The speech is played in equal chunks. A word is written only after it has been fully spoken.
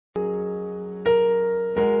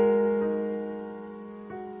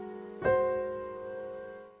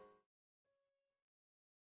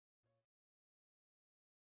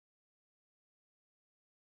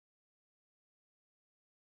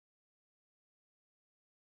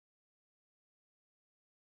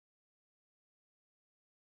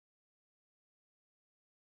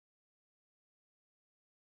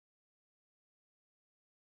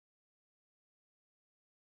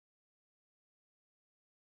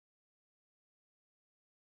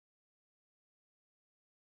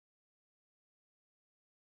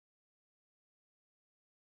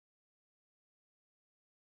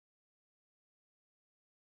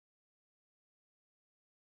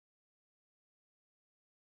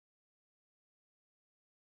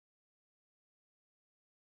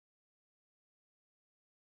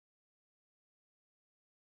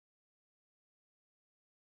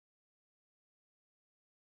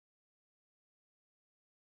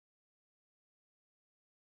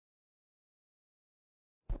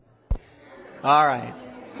All right.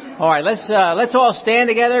 All right, let's all stand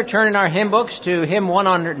together, turn in our hymn books to hymn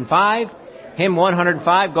 105. Hymn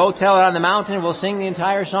 105, Go Tell It on the Mountain. We'll sing the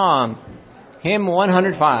entire song. Hymn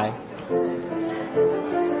 105.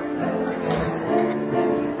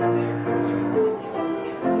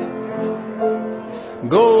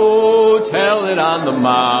 Go tell it on the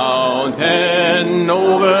mountain,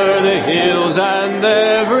 over the hills and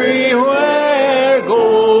everywhere.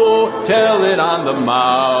 Go tell it on the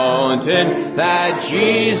mountain that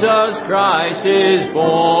Jesus Christ is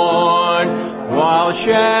born. While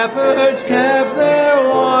shepherds kept their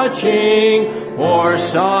watching o'er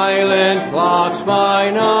silent flocks by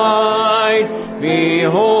night,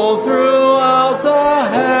 behold, throughout the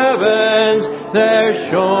heavens there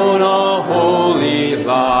shone a holy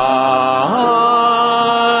light.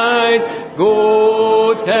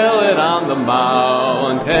 Go tell it on the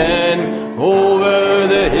mountain, over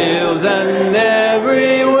the hills and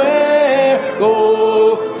everywhere.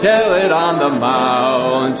 Go tell it on the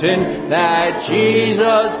mountain that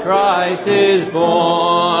Jesus Christ is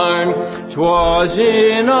born. 'Twas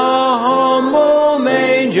in a humble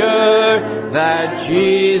manger that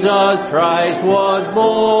Jesus Christ was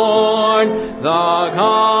born. The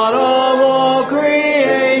God of all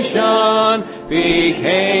creation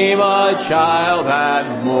became a child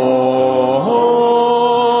at morn.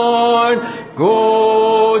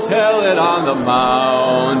 Go tell it on the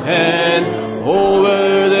mountain,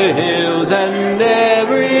 over the hills and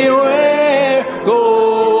everywhere.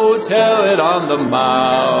 Go tell it on the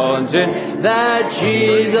mountain that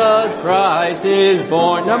Jesus Christ is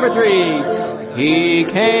born. Number 3, He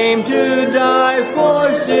came to die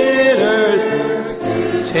for sinners,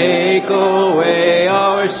 to take away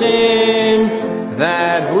our sin,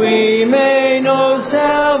 that we may know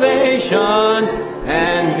salvation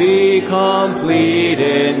and be complete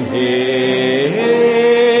in Him.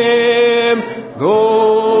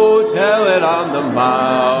 Go tell it on the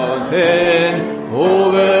mountain,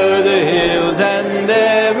 over the hills and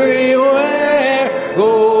everywhere.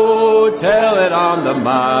 Go tell it on the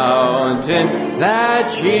mountain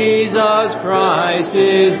that Jesus Christ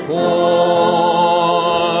is born.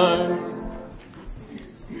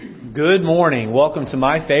 Good morning. Welcome to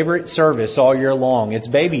my favorite service all year long. It's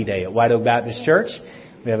Baby Day at White Oak Baptist Church.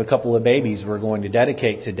 We have a couple of babies we're going to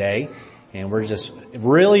dedicate today, and we're just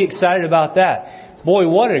really excited about that. Boy,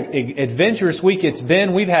 what an adventurous week it's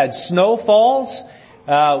been. We've had snowfalls.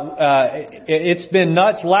 It's been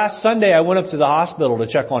nuts. Last Sunday, I went up to the hospital to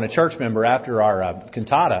check on a church member after our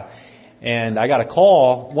cantata, and I got a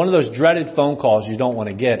call, one of those dreaded phone calls you don't want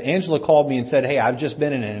to get. Angela called me and said, "Hey, I've just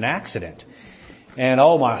been in an accident." And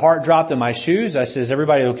my heart dropped in my shoes. I said, "Is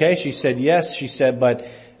everybody okay?" She said, "Yes." She said, "But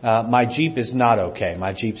my Jeep is not okay.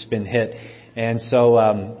 My Jeep's been hit." And so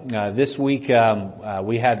this week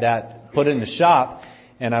we had that put in the shop,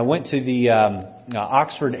 and I went to the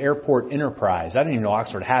Oxford Airport Enterprise. I didn't even know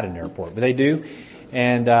Oxford had an airport, but they do.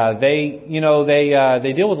 And they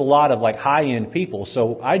deal with a lot of like high-end people.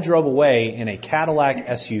 So I drove away in a Cadillac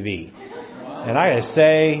SUV, and I gotta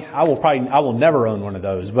say I will never own one of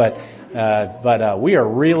those, but we are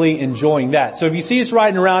really enjoying that. So if you see us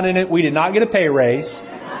riding around in it, we did not get a pay raise.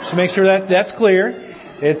 Just make sure that's clear.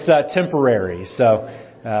 It's temporary. So,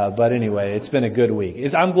 but anyway, it's been a good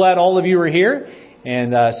week. I'm glad all of you are here,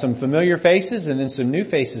 and some familiar faces, and then some new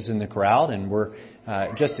faces in the crowd, and we're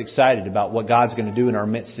just excited about what God's going to do in our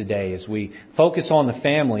midst today as we focus on the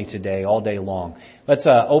family today all day long. Let's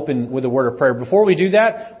open with a word of prayer. Before we do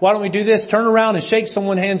that, why don't we do this? Turn around and shake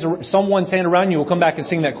someone's hand around you. We'll come back and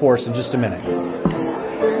sing that chorus in just a minute.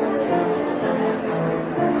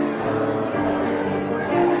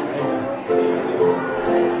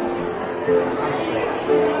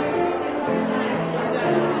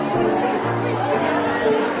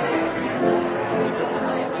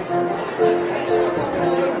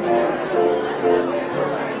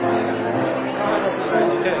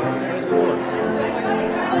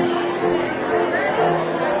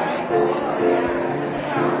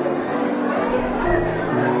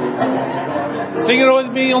 Sing it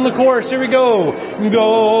with me on the chorus. Here we go.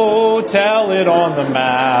 Go tell it on the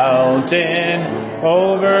mountain,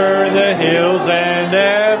 over the hills and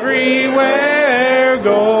everywhere.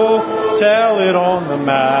 Go tell it on the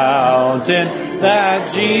mountain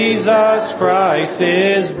that Jesus Christ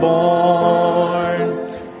is born.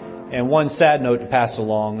 And one sad note to pass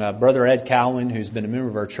along. Brother Ed Cowan, who's been a member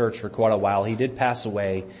of our church for quite a while, he did pass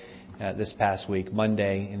away this past week,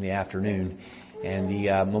 Monday in the afternoon. And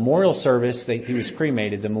the memorial service, he was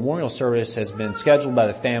cremated. The memorial service has been scheduled by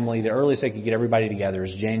the family. The earliest they could get everybody together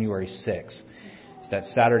is January 6th. It's that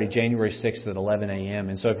Saturday, January 6th at 11 a.m.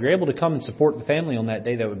 And so if you're able to come and support the family on that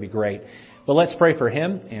day, that would be great. But let's pray for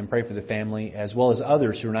him and pray for the family as well as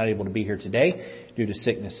others who are not able to be here today due to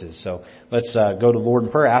sicknesses. So let's go to the Lord in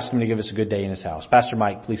prayer. Ask him to give us a good day in his house. Pastor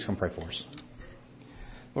Mike, please come pray for us.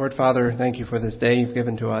 Lord Father, thank you for this day you've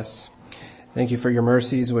given to us. Thank you for your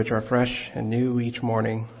mercies, which are fresh and new each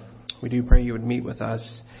morning. We do pray you would meet with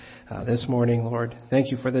us this morning, Lord. Thank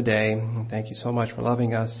you for the day. Thank you so much for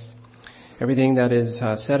loving us. Everything that is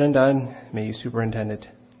said and done, may you superintend it.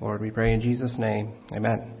 Lord, we pray in Jesus' name.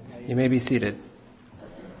 Amen. You may be seated.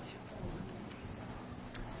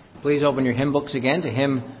 Please open your hymn books again to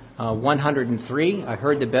hymn 103. I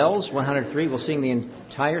heard the bells. 103. We'll sing the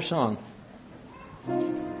entire song.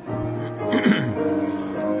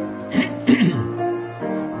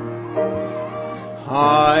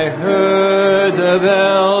 I heard the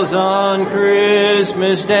bells on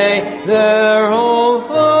Christmas Day, their old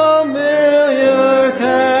familiar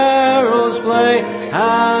carols play,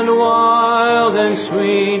 and wild and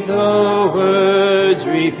sweet the words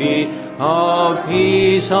repeat of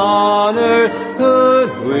peace on earth,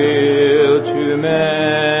 goodwill to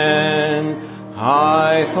men.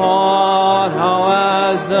 I thought how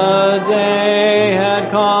as the day had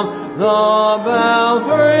come, the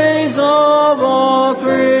belfries of all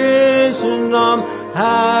Christendom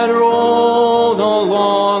had rolled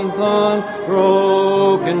along the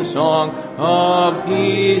broken song of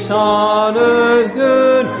peace on earth,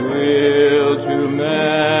 goodwill to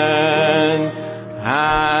men.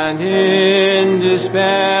 And in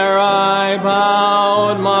despair I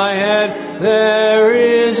bowed my head, there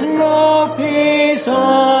is no peace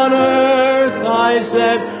on earth, I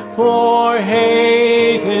said, for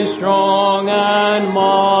hate is strong and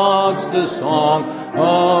mocks the song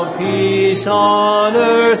of peace on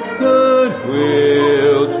earth,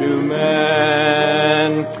 goodwill to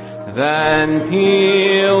men. Then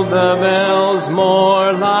pealed the bells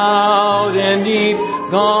more loud and deep,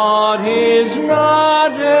 God is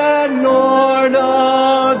not dead, nor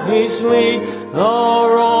doth he sleep. The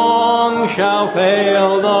wrong shall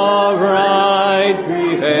fail, the right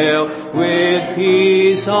prevail, with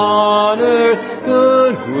peace on earth,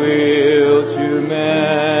 goodwill to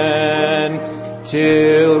men.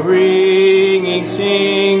 Till ringing,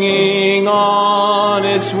 singing on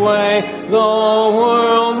its way, the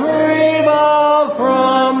world revolved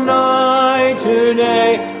from night to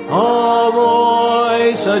day. A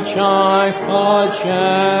voice, a chime, a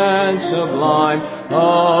chant sublime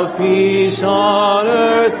of peace on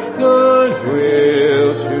earth,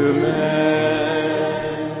 goodwill to men.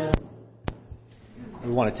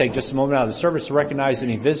 We want to take just a moment out of the service to recognize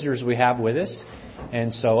any visitors we have with us.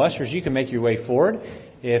 And so, ushers, you can make your way forward.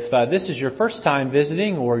 If this is your first time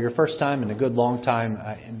visiting or your first time in a good long time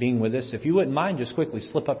being with us, if you wouldn't mind, just quickly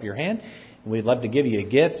slip up your hand. We'd love to give you a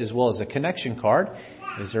gift as well as a connection card.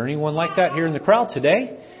 Is there anyone like that here in the crowd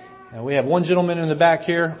today? We have one gentleman in the back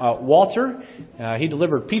here, Walter. He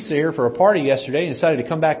delivered pizza here for a party yesterday and decided to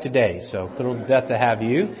come back today. So thrilled to death to have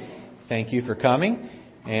you. Thank you for coming.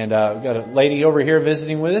 And we've got a lady over here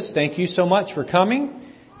visiting with us. Thank you so much for coming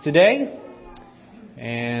today.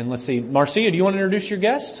 And let's see, Marcia, do you want to introduce your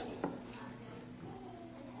guest?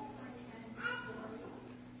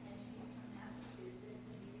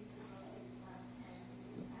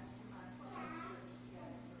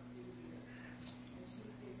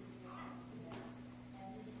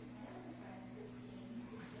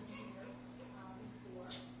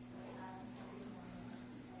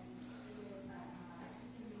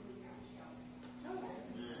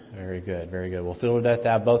 Very good, very good. We'll fill it at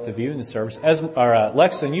that, both of you in the service.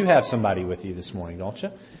 Lexington, you have somebody with you this morning, don't you?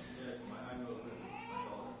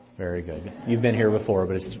 Very good. You've been here before,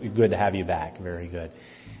 but it's good to have you back. Very good.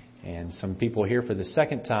 And some people here for the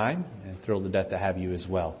second time, and thrilled to death to have you as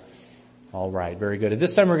well. All right, very good. At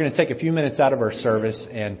this time, we're going to take a few minutes out of our service,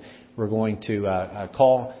 and we're going to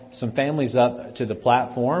call some families up to the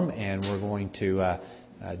platform, and we're going to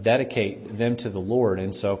dedicate them to the Lord.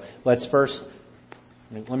 And so let's first...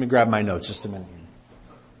 Let me grab my notes just a minute.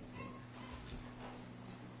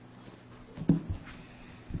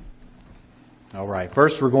 All right.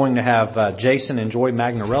 First, we're going to have Jason and Joy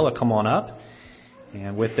Magnarella come on up,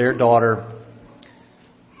 and with their daughter,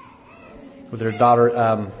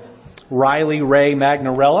 Riley Ray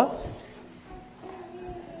Magnarella.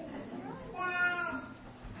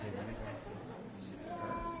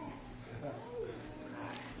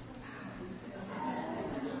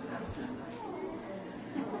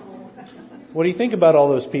 What do you think about all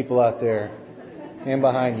those people out there and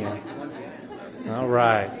behind you? All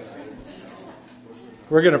right.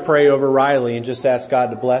 We're going to pray over Riley and just ask God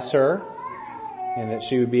to bless her and that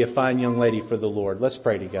she would be a fine young lady for the Lord. Let's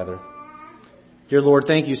pray together. Dear Lord,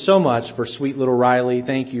 thank you so much for sweet little Riley.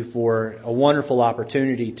 Thank you for a wonderful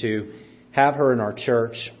opportunity to have her in our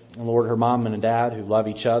church. And Lord, her mom and dad who love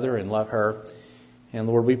each other and love her. And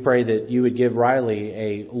Lord, we pray that you would give Riley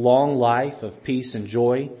a long life of peace and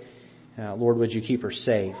joy. Lord, would you keep her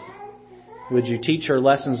safe? Would you teach her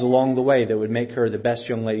lessons along the way that would make her the best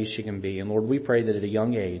young lady she can be? And Lord, we pray that at a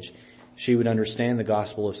young age she would understand the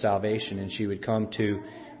gospel of salvation and she would come to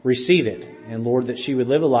receive it. And Lord, that she would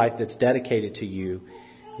live a life that's dedicated to you,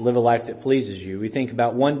 live a life that pleases you. We think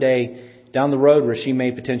about one day down the road where she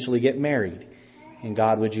may potentially get married. And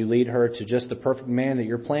God, would you lead her to just the perfect man that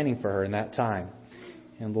you're planning for her in that time?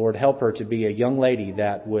 And Lord, help her to be a young lady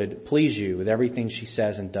that would please you with everything she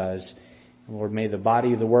says and does. And Lord, may the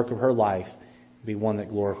body of the work of her life be one that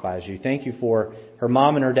glorifies you. Thank you for her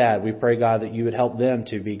mom and her dad. We pray, God, that you would help them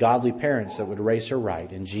to be godly parents that would raise her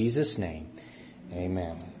right. In Jesus' name,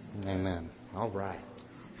 amen. Amen. All right.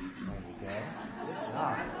 Good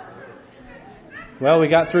job. Well, we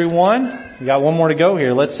got through one. We got one more to go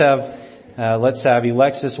here. Let's have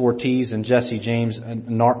Alexis Ortiz and Jesse James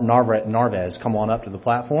Narvaez come on up to the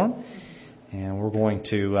platform. And we're going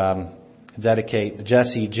to dedicate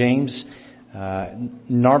Jesse James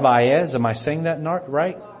Narvaez. Am I saying that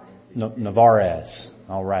right? No, Navarez.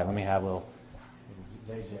 All right. Let me have a little.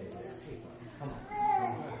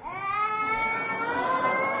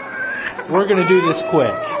 We're going to do this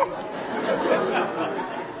quick.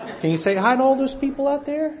 Can you say hi to all those people out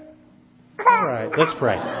there? All right. Let's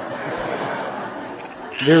pray.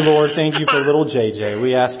 Dear Lord, thank you for little JJ.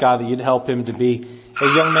 We ask, God, that you'd help him to be a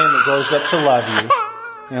young man that grows up to love you.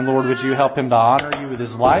 And Lord, would you help him to honor you with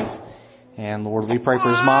his life? And Lord, we pray for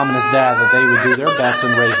his mom and his dad that they would do their best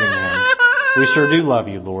in raising him. We sure do love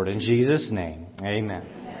you, Lord. In Jesus' name, amen.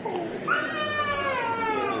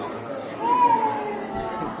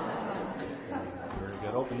 Very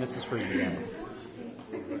good. Open. This is for you, Emma.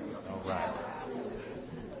 All right.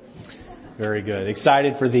 Very good.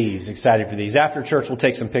 Excited for these. After church, we'll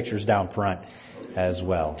take some pictures down front as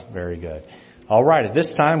well. Very good. All right. At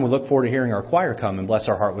this time, we look forward to hearing our choir come and bless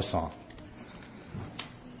our heart with song.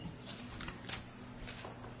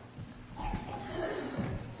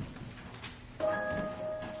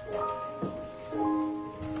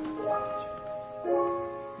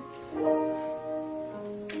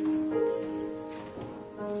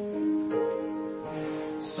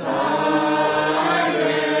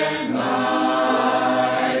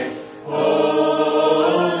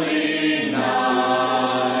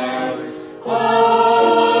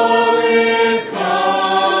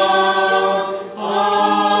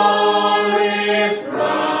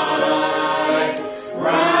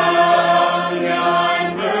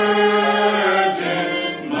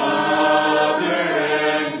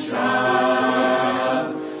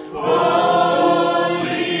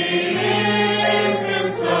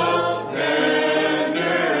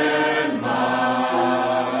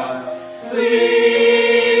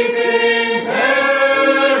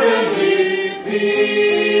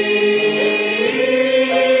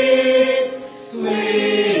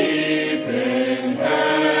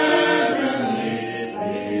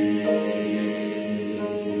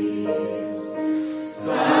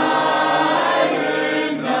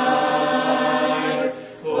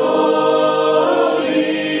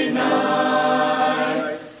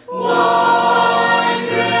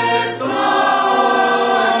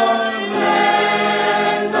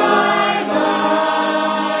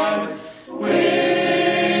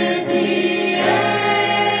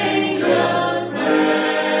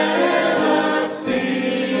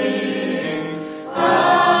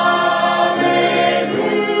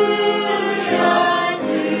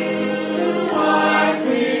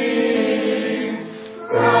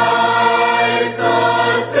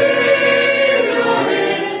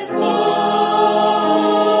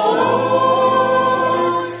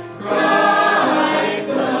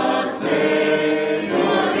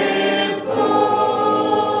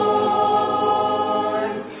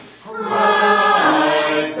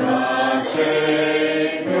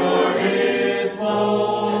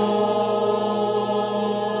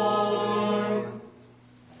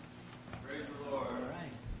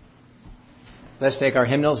 Let's take our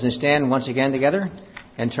hymnals and stand once again together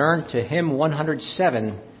and turn to hymn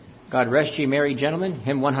 107. God rest ye merry gentlemen.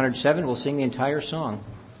 Hymn 107. We'll sing the entire song.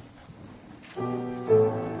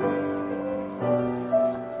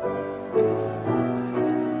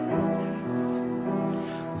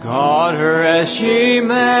 God rest ye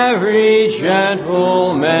merry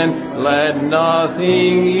gentlemen, let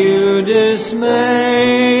nothing you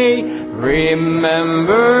dismay.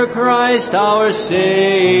 Remember Christ our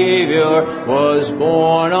Savior was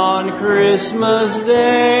born on Christmas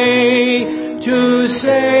Day. To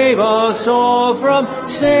angel from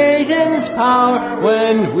Satan's power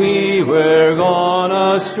when we were gone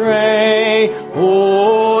astray.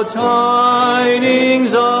 Oh,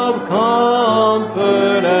 tidings of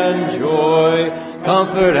comfort and joy,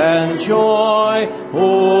 comfort and joy.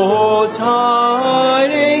 Oh,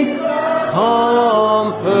 tidings,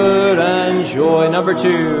 comfort and joy. Number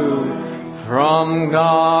 2. From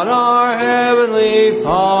God our Heavenly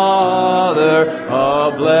Father,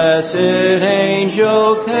 a blessed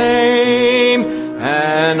angel came,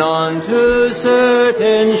 and unto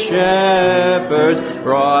certain shepherds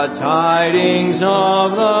brought tidings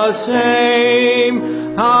of the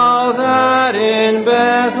same, how that in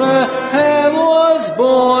Bethlehem was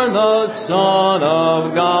born the Son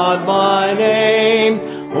of God by name.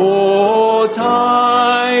 O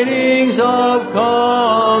tidings of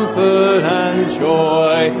comfort and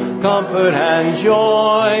joy, comfort and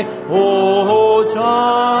joy. O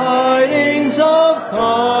tidings of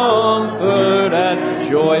comfort and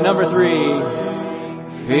joy. Number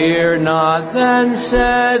 3. Fear not, then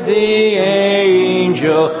said the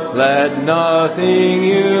angel, let nothing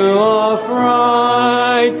you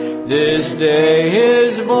affright. This day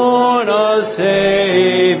is born a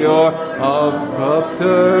Savior of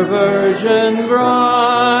the Virgin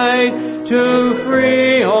bride, to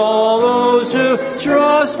free all those who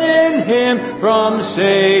trust in Him from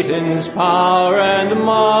Satan's power and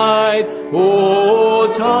might. O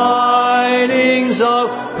tidings of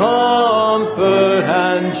comfort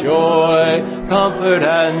and joy, comfort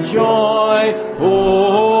and joy.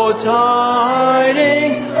 O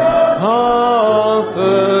tidings,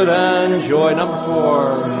 comfort and joy. Number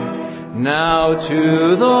 4. Now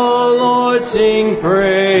to the Lord sing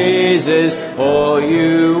praises, all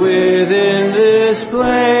you within this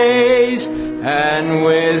place, and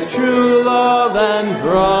with true love and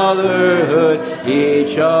brotherhood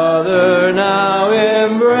each other now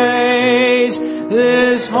embrace.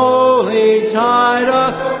 This holy tide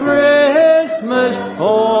of Christmas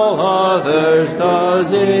all others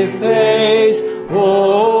does efface.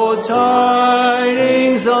 O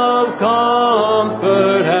tidings of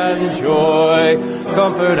comfort and joy,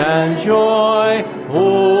 comfort and joy.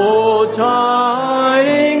 O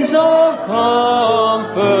tidings of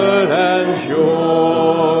comfort and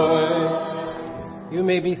joy. You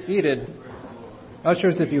may be seated.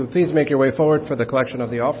 Ushers, if you would please make your way forward for the collection of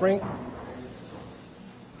the offering.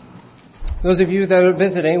 Those of you that are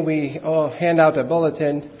visiting, we all hand out a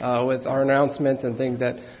bulletin with our announcements and things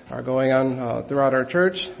that are going on throughout our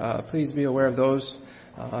church. Please be aware of those.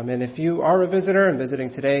 And if you are a visitor and visiting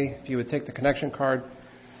today, if you would take the connection card,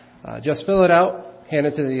 just fill it out, hand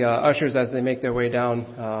it to the ushers as they make their way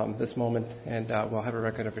down this moment, and we'll have a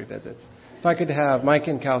record of your visits. If I could have Mike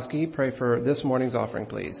Yankowski pray for this morning's offering,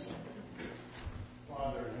 please.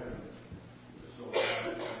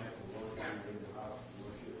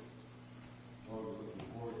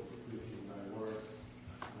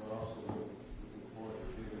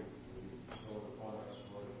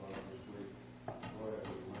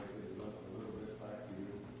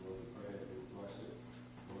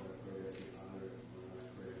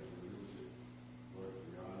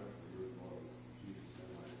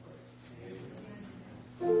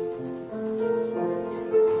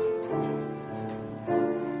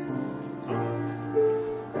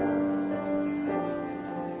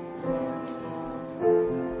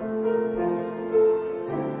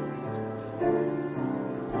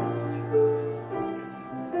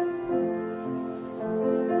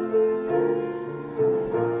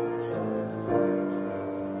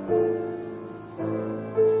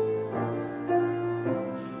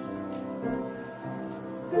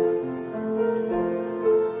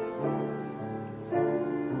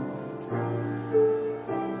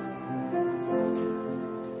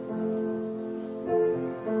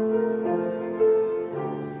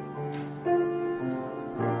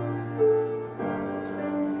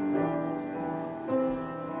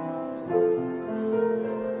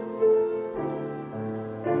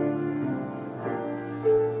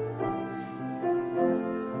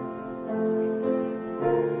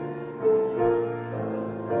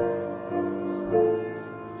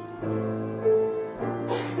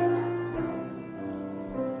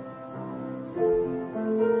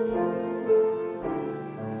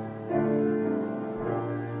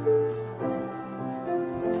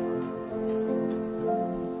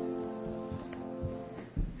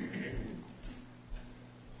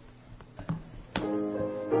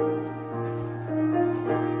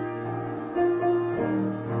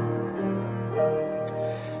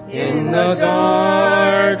 In the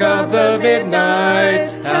dark of the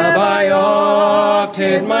midnight have I oft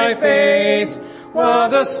hid my face, while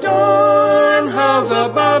the storm howls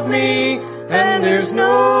above me, and there's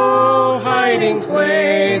no hiding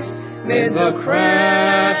place. Mid the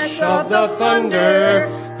crash of the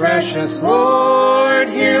thunder, precious Lord,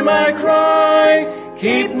 hear my cry.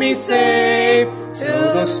 Keep me safe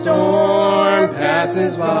till the storm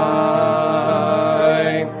passes by.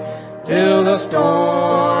 Till the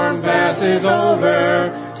storm passes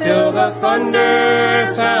over, till the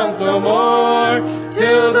thunder sounds no more,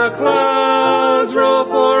 till the clouds roll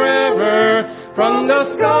forever from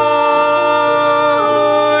the sky.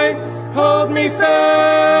 Hold me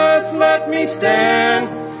fast, let me stand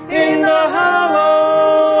in the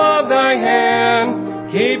hollow of thy hand.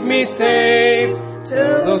 Keep me safe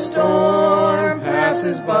till the storm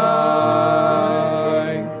passes by.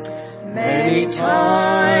 Many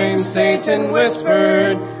times Satan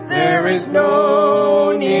whispered, there is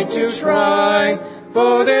no need to try,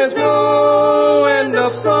 for there's no end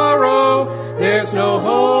of sorrow, there's no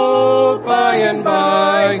hope by and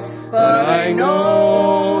by. But I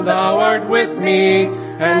know thou art with me,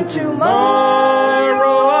 and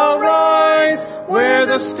tomorrow I'll rise, where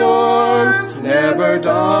the storms never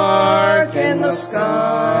darken the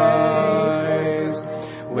skies.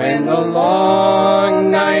 When the long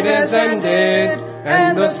night is ended,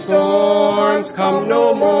 and the storms come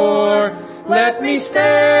no more, let me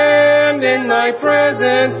stand in thy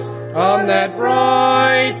presence on that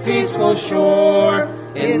bright, peaceful shore,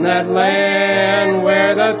 in that land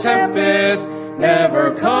where the tempest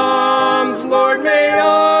never comes. Lord, may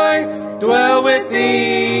I dwell with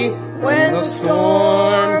thee when the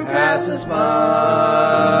storm passes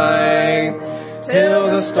by. Till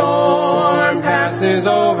the storm passes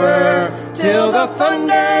over, till the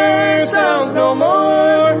thunder sounds no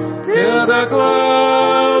more, till the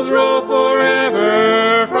clouds roll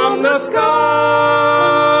forever from the sky.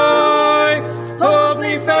 Hold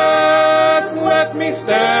me fast, let me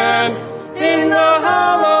stand in the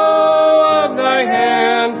hollow of thy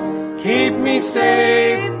hand. Keep me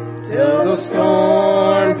safe till the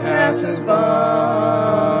storm passes by.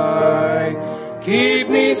 Keep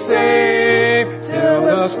me safe till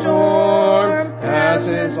the storm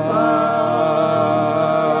passes by.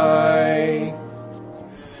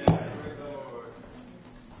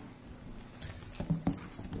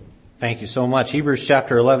 Thank you so much. Hebrews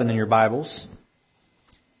chapter 11 in your Bibles.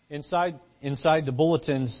 Inside the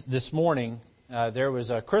bulletins this morning, there was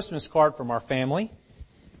a Christmas card from our family.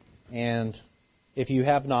 And if you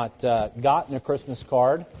have not gotten a Christmas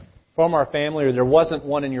card from our family, or there wasn't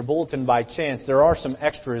one in your bulletin by chance, there are some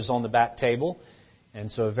extras on the back table. And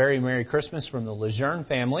so a very Merry Christmas from the Lejeune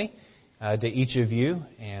family to each of you.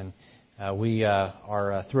 And we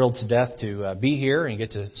are thrilled to death to be here and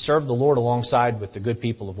get to serve the Lord alongside with the good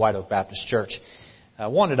people of White Oak Baptist Church. I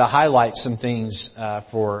wanted to highlight some things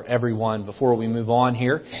for everyone before we move on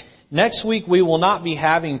here. Next week we will not be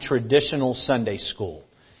having traditional Sunday school.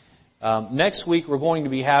 Next week we're going to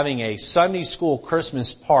be having a Sunday school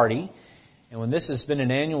Christmas party. And when this has been an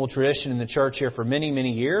annual tradition in the church here for many,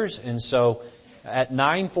 many years. And so at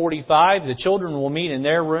 9:45 the children will meet in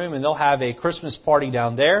their room and they'll have a Christmas party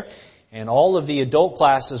down there. And all of the adult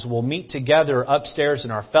classes will meet together upstairs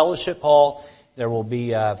in our fellowship hall. There will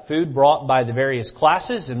be food brought by the various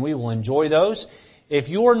classes and we will enjoy those. If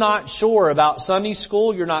you're not sure about Sunday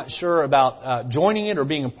school, you're not sure about joining it or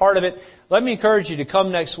being a part of it, let me encourage you to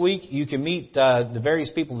come next week. You can meet the various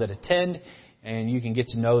people that attend, and you can get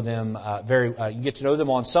to know them you get to know them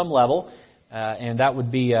on some level, and that would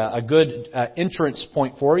be a good entrance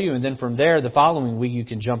point for you. And then from there, the following week, you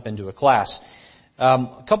can jump into a class.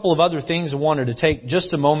 A couple of other things I wanted to take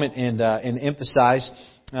just a moment and emphasize.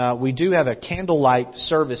 We do have a candlelight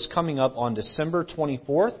service coming up on December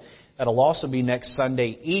 24th. That'll also be next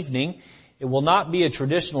Sunday evening. It will not be a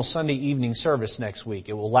traditional Sunday evening service next week.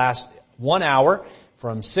 It will last 1 hour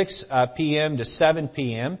from 6 p.m. to 7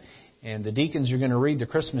 p.m. And the deacons are going to read the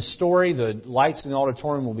Christmas story. The lights in the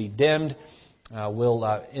auditorium will be dimmed. There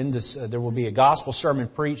will be a gospel sermon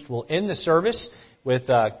preached. We'll end the service with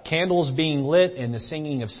candles being lit and the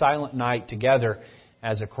singing of Silent Night together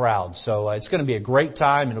as a crowd. So it's going to be a great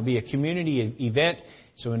time. It'll be a community event.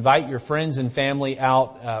 So invite your friends and family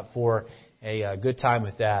out for a good time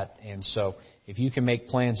with that. And so if you can make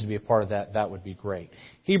plans to be a part of that, that would be great.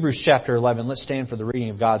 Hebrews chapter 11. Let's stand for the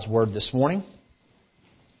reading of God's Word this morning.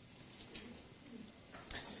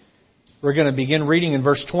 We're going to begin reading in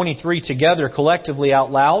verse 23 together collectively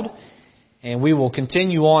out loud. And we will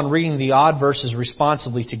continue on reading the odd verses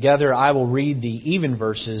responsively together. I will read the even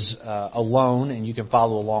verses alone, and you can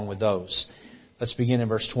follow along with those. Let's begin in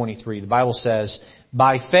verse 23. The Bible says,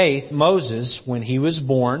 "By faith Moses, when he was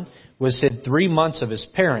born, was hid 3 months of his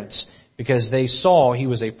parents, because they saw he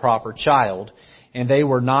was a proper child, and they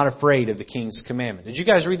were not afraid of the king's commandment. Did you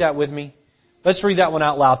guys read that with me? Let's read that one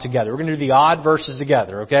out loud together. We're going to do the odd verses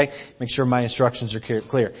together, okay? Make sure my instructions are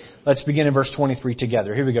clear. Let's begin in verse 23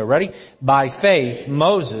 together. Here we go. Ready? By faith,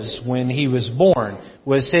 Moses, when he was born,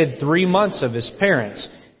 was hid 3 months of his parents,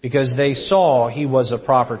 because they saw he was a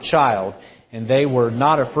proper child, and they were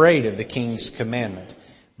not afraid of the king's commandment.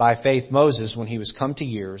 By faith, Moses, when he was come to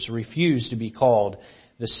years, refused to be called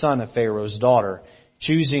the son of Pharaoh's daughter,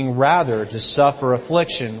 choosing rather to suffer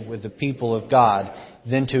affliction with the people of God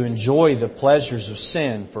than to enjoy the pleasures of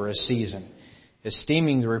sin for a season,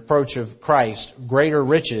 esteeming the reproach of Christ greater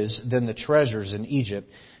riches than the treasures in Egypt,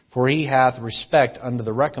 for he hath respect unto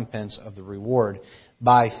the recompense of the reward.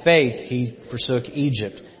 By faith he forsook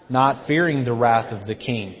Egypt, not fearing the wrath of the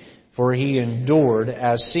king, for he endured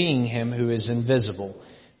as seeing him who is invisible.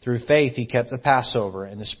 Through faith he kept the Passover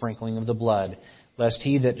and the sprinkling of the blood, lest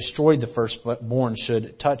he that destroyed the firstborn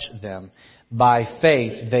should touch them. By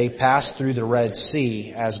faith they passed through the Red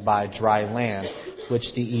Sea as by dry land, which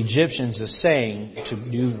the Egyptians assaying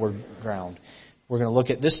to do were drowned. We're going to look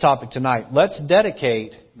at this topic tonight. Let's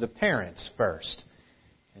dedicate the parents first.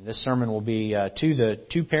 And this sermon will be to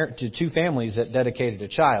two families that dedicated a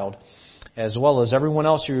child, as well as everyone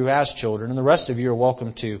else who has children. And the rest of you are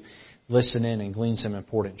welcome to listen in and glean some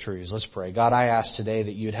important truths. Let's pray. God, I ask today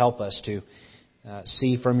that you'd help us to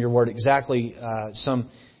see from your word exactly some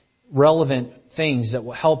relevant things that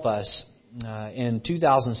will help us in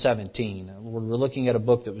 2017. Lord, we're looking at a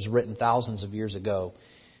book that was written thousands of years ago,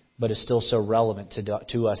 but is still so relevant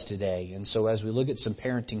to us today. And so as we look at some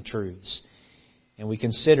parenting truths, and we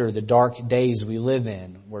consider the dark days we live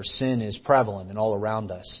in, where sin is prevalent and all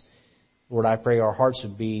around us, Lord, I pray our hearts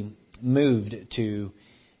would be moved to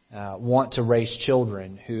want to raise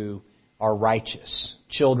children who are righteous,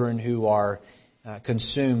 children who are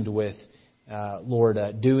consumed with Lord,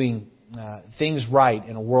 doing things right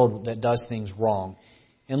in a world that does things wrong.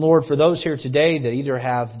 And Lord, for those here today that either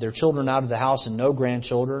have their children out of the house and no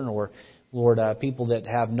grandchildren, or Lord, people that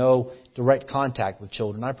have no direct contact with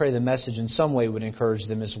children, I pray the message in some way would encourage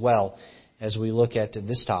them as well as we look at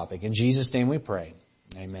this topic. In Jesus' name we pray.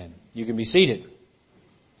 Amen. You can be seated.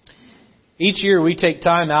 Each year we take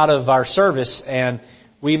time out of our service and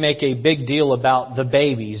we make a big deal about the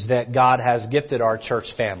babies that God has gifted our church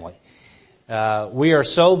family. We are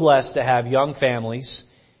so blessed to have young families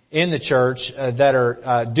in the church that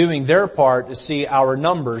are doing their part to see our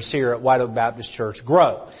numbers here at White Oak Baptist Church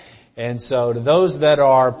grow. And so to those that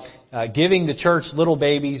are giving the church little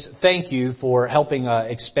babies, thank you for helping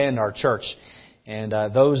expand our church. And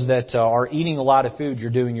those that are eating a lot of food, you're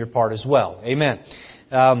doing your part as well. Amen.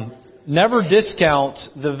 Never discount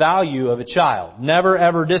the value of a child. Never,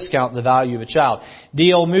 ever discount the value of a child.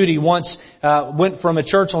 D.L. Moody once went from a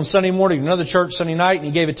church on Sunday morning to another church Sunday night, and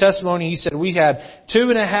he gave a testimony. He said, we had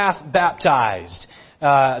 2.5 baptized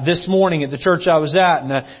this morning at the church I was at.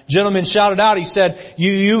 And a gentleman shouted out, he said,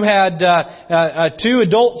 you had 2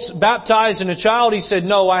 adults baptized and a child? He said,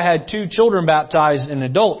 no, I had 2 children baptized and an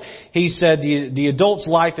adult. He said, the adult's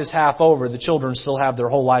life is half over. The children still have their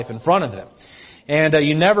whole life in front of them. And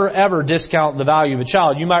you never, ever discount the value of a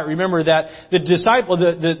child. You might remember that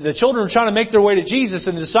the children were trying to make their way to Jesus,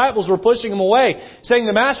 and the disciples were pushing them away, saying,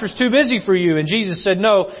 the master's too busy for you. And Jesus said,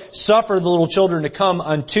 no, suffer the little children to come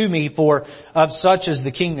unto me, for of such is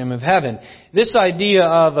the kingdom of heaven. This idea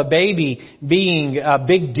of a baby being a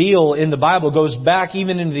big deal in the Bible goes back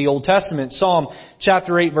even into the Old Testament. Psalm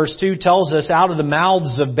chapter 8 verse 2 tells us, out of the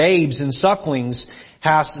mouths of babes and sucklings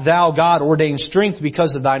hast thou, God, ordained strength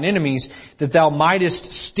because of thine enemies, that thou mightest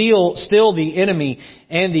still the enemy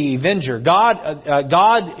and the avenger.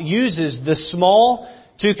 God uses the small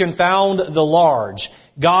to confound the large.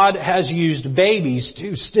 God has used babies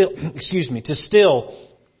to still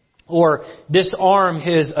or disarm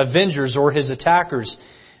His avengers or His attackers.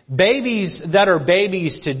 Babies that are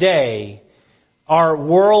babies today are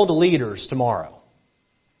world leaders tomorrow.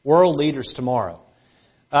 World leaders tomorrow.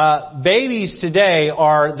 Babies today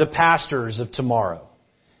are the pastors of tomorrow.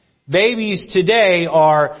 Babies today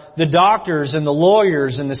are the doctors and the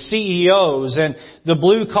lawyers and the CEOs and the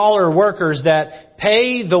blue-collar workers that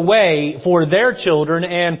pay the way for their children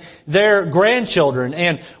and their grandchildren.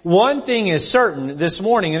 And one thing is certain this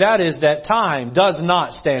morning, and that is that time does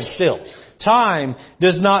not stand still. Time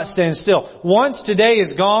does not stand still. Once today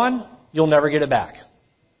is gone, you'll never get it back.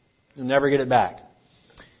 You'll never get it back.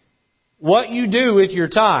 What you do with your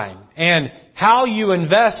time and how you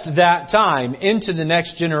invest that time into the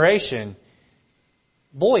next generation,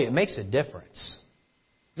 boy, it makes a difference.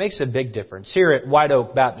 It makes a big difference. Here at White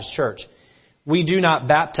Oak Baptist Church, we do not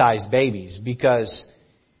baptize babies because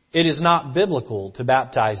It is not biblical to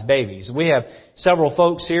baptize babies. We have several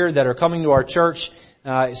folks here that are coming to our church,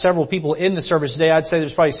 several people in the service today. I'd say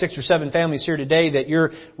there's probably 6 or 7 families here today that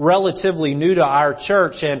you're relatively new to our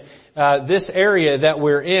church, and this area that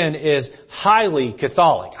we're in is highly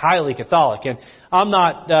Catholic. And I'm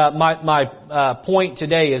not, my point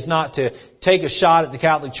today is not to take a shot at the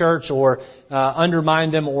Catholic Church or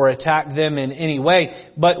undermine them or attack them in any way.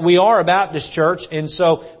 But we are a Baptist church, and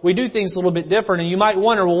so we do things a little bit different. And you might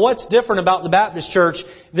wonder, well, what's different about the Baptist church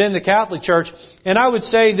than the Catholic Church? And I would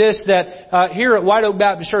say this, that here at White Oak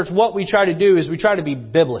Baptist Church, what we try to do is we try to be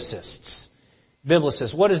biblicists.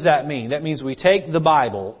 Biblicists. What does that mean? That means we take the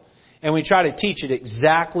Bible and we try to teach it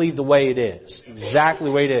exactly the way it is. Exactly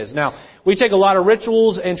the way it is. Now, we take a lot of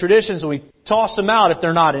rituals and traditions and we toss them out if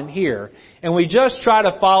they're not in here. And we just try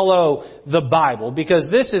to follow the Bible because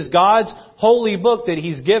this is God's holy book that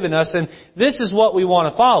He's given us, and this is what we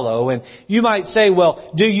want to follow. And you might say,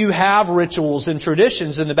 well, do you have rituals and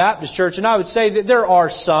traditions in the Baptist church? And I would say that there are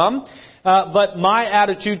some. But my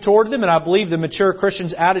attitude toward them, and I believe the mature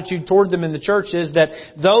Christian's attitude toward them in the church, is that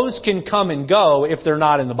those can come and go if they're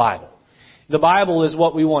not in the Bible. The Bible is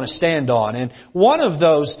what we want to stand on. And one of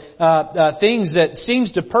those things that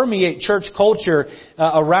seems to permeate church culture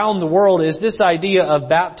around the world is this idea of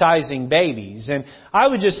baptizing babies. And I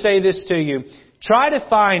would just say this to you. Try to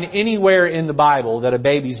find anywhere in the Bible that a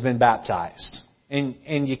baby's been baptized. And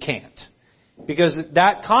you can't. Because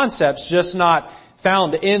that concept's just not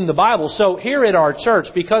found in the Bible. So here at our church,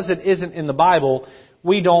 because it isn't in the Bible,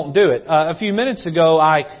 we don't do it. A few minutes ago,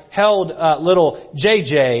 I held little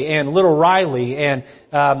JJ and little Riley, and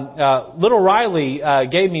little Riley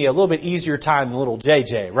gave me a little bit easier time than little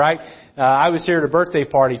JJ, right? I was here at a birthday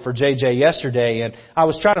party for JJ yesterday, and I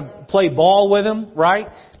was trying to play ball with him, right?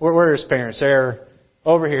 Where are his parents? They're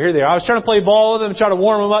over here. Here they are. I was trying to play ball with him, trying to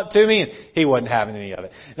warm him up to me, and he wasn't having any of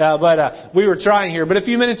it. But we were trying here. But a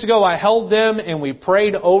few minutes ago, I held them, and we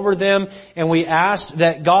prayed over them, and we asked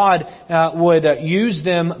that God would use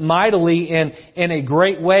them mightily in a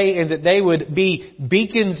great way, and that they would be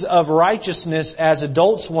beacons of righteousness as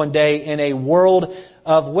adults one day in a world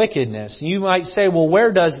of wickedness. You might say, well,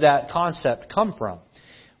 where does that concept come from?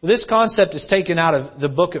 Well, this concept is taken out of the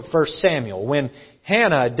book of 1 Samuel, when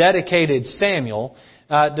Hannah dedicated Samuel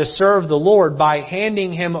to serve the Lord by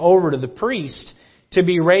handing him over to the priest to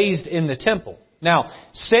be raised in the temple. Now,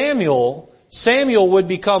 Samuel would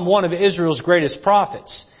become one of Israel's greatest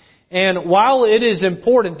prophets. And while it is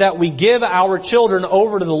important that we give our children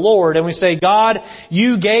over to the Lord and we say, God,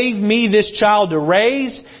 you gave me this child to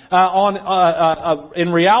raise,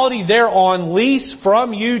 in reality they're on lease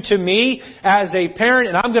from you to me as a parent,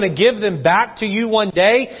 and I'm going to give them back to you one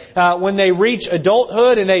day when they reach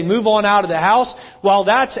adulthood and they move on out of the house. While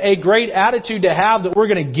that's a great attitude to have, that we're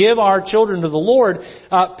going to give our children to the Lord,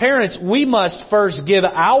 parents, we must first give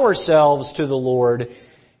ourselves to the Lord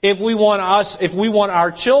if we want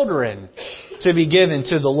our children to be given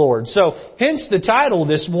to the Lord. So, hence the title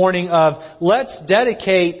this morning of Let's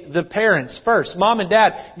Dedicate the Parents First. Mom and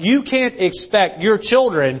Dad, you can't expect your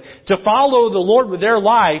children to follow the Lord with their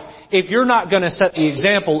life if you're not going to set the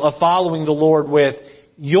example of following the Lord with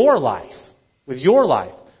your life. With your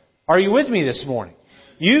life. Are you with me this morning?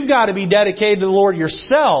 You've got to be dedicated to the Lord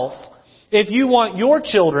yourself if you want your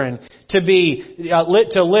children to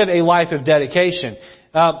live a life of dedication.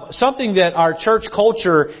 Something that our church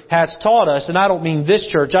culture has taught us, and I don't mean this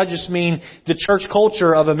church, I just mean the church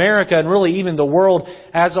culture of America and really even the world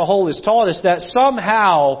as a whole has taught us that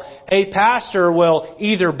somehow a pastor will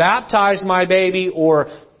either baptize my baby or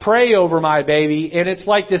pray over my baby, and it's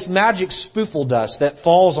like this magic spoofle dust that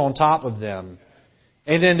falls on top of them.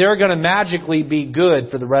 And then they're going to magically be good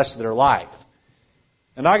for the rest of their life.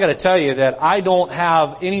 And I got to tell you that I don't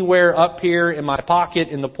have anywhere up here in my pocket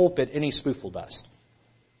in the pulpit any spoofle dust.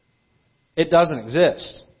 It doesn't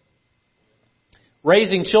exist.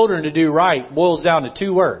 Raising children to do right boils down to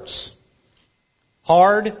 2 words.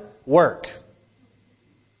 Hard work.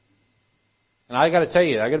 And I got to tell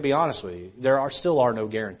you, I got to be honest with you, there still are no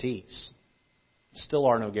guarantees. Still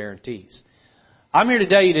are no guarantees. I'm here to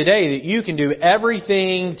tell you today that you can do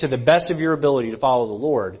everything to the best of your ability to follow the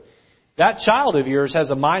Lord. That child of yours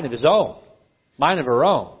has a mind of his own. Mind of her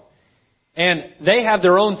own. And they have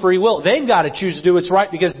their own free will. They've got to choose to do what's right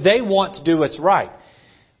because they want to do what's right.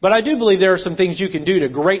 But I do believe there are some things you can do to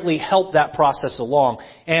greatly help that process along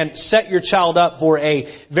and set your child up for a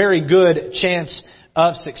very good chance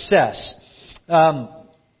of success. I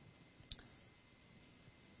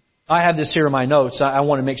have this here in my notes. I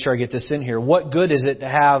want to make sure I get this in here. What good is it to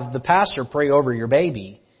have the pastor pray over your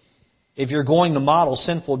baby if you're going to model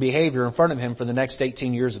sinful behavior in front of him for the next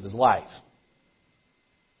 18 years of his life?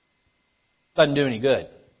 Doesn't do any good.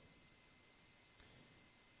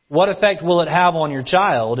 What effect will it have on your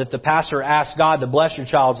child if the pastor asks God to bless your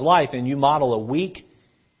child's life and you model a weak,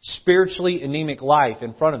 spiritually anemic life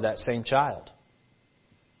in front of that same child?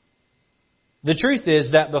 The truth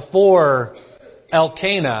is that before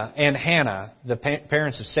Elkanah and Hannah, the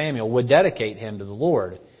parents of Samuel, would dedicate him to the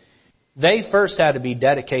Lord, they first had to be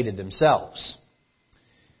dedicated themselves.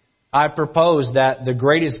 I propose that the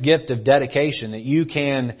greatest gift of dedication that you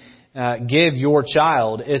can give your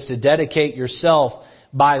child is to dedicate yourself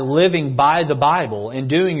by living by the Bible and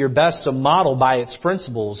doing your best to model by its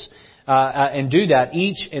principles and do that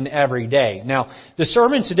each and every day. Now, the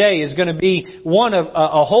sermon today is going to be one of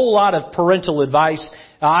a whole lot of parental advice.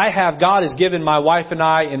 God has given my wife and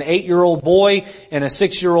I an 8-year-old boy and a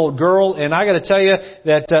 6-year-old girl, and I got to tell you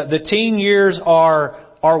that the teen years are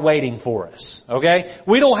waiting for us. Okay?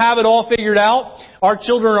 We don't have it all figured out. Our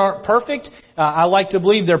children aren't perfect. I like to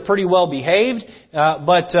believe they're pretty well behaved.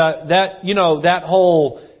 But that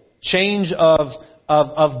whole change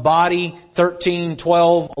of body, 13,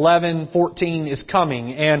 12, 11, 14 is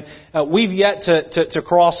coming. And we've yet to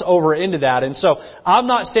cross over into that. And so I'm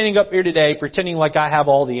not standing up here today pretending like I have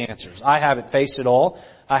all the answers. I haven't faced it all.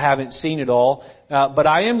 I haven't seen it all. But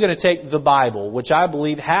I am going to take the Bible, which I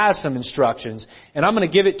believe has some instructions, and I'm going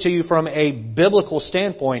to give it to you from a biblical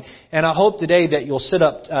standpoint. And I hope today that you'll sit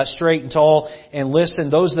up straight and tall and listen.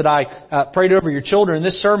 Those that I prayed over your children,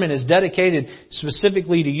 this sermon is dedicated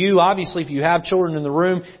specifically to you. Obviously, if you have children in the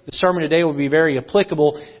room, the sermon today will be very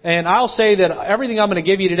applicable. And I'll say that everything I'm going to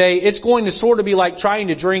give you today, it's going to sort of be like trying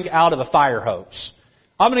to drink out of a fire hose.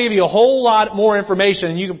 I'm going to give you a whole lot more information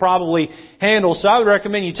than you can probably handle. So I would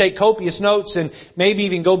recommend you take copious notes and maybe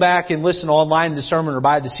even go back and listen online to the sermon or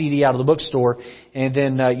buy the CD out of the bookstore, and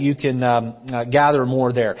then you can gather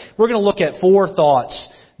more there. We're going to look at 4 thoughts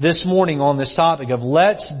this morning on this topic of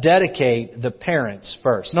let's dedicate the parents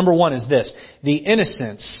first. Number 1 is this: the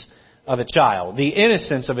innocence of a child. The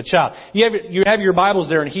innocence of a child. You have your Bibles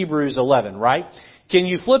there in Hebrews 11, right? Can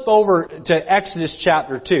you flip over to Exodus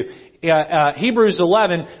chapter 2? Hebrews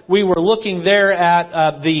 11, we were looking there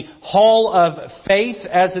at the Hall of Faith,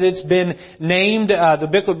 as it's been named.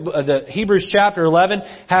 The Hebrews chapter 11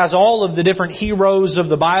 has all of the different heroes of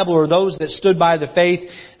the Bible, or those that stood by the faith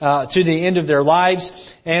to the end of their lives.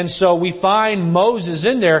 And so we find Moses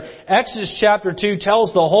in there. Exodus chapter 2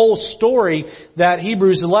 tells the whole story that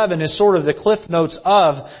Hebrews 11 is sort of the cliff notes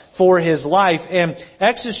of for his life. And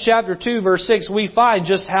Exodus chapter 2 verse 6, we find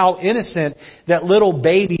just how innocent that little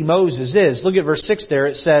baby Moses is. Look at verse 6 there.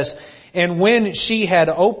 It says, "And when she had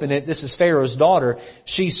opened it," this is Pharaoh's daughter,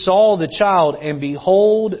 "she saw the child, and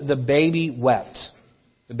behold, the baby wept."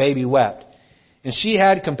 The baby wept. "And she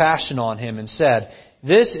had compassion on him and said,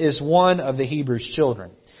 'This is one of the Hebrews'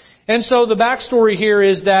 children.'" And so the backstory here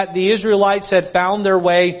is that the Israelites had found their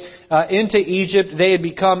way into Egypt. They had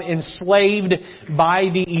become enslaved by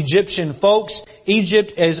the Egyptian folks.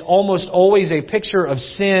 Egypt is almost always a picture of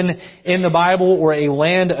sin in the Bible, or a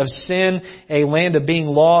land of sin, a land of being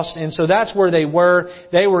lost. And so that's where they were.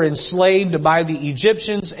 They were enslaved by the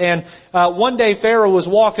Egyptians. And one day Pharaoh was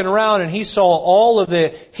walking around and he saw all of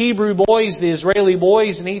the Hebrew boys, the Israeli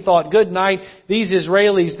boys, and he thought, good night, these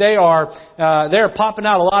Israelis, they're popping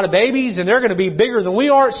out a lot of babies, and they're going to be bigger than we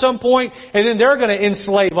are at some point, and then they're going to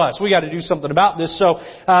enslave us. We got to do something about this. So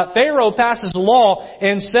Pharaoh passes a law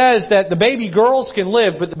and says that the baby girls can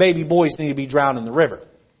live, but the baby boys need to be drowned in the river.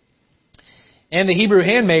 And the Hebrew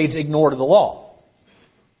handmaids ignored the law.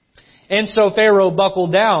 And so Pharaoh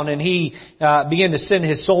buckled down, and he began to send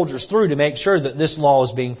his soldiers through to make sure that this law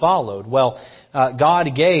was being followed. Well,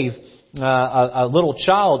 God gave a little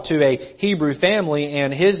child to a Hebrew family,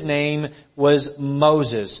 and his name was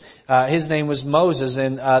Moses. His name was Moses,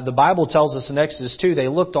 and the Bible tells us in Exodus 2, they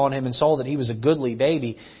looked on him and saw that he was a goodly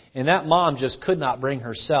baby, and that mom just could not bring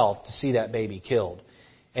herself to see that baby killed.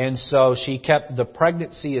 And so she kept the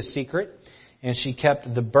pregnancy a secret, and she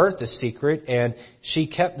kept the birth a secret, and she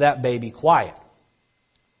kept that baby quiet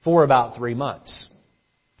for about 3 months.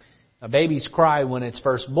 A baby's cry when it's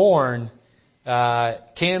first born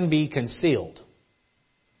can be concealed.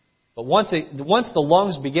 But once the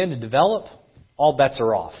lungs begin to develop, all bets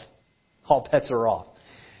are off. All bets are off.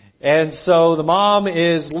 And so the mom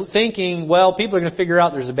is thinking, well, people are going to figure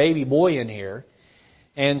out there's a baby boy in here.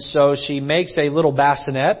 And so she makes a little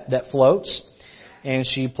bassinet that floats, and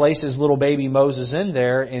she places little baby Moses in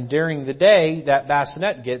there, and during the day, that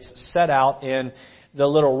bassinet gets set out in the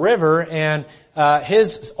little river, and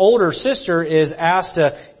his older sister is asked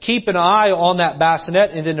to keep an eye on that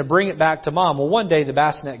bassinet and then to bring it back to mom. Well, one day the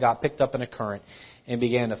bassinet got picked up in a current and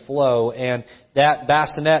began to flow, and that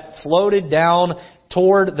bassinet floated down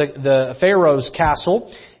toward the Pharaoh's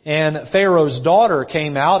castle. And Pharaoh's daughter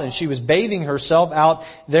came out, and she was bathing herself out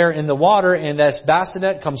there in the water. And this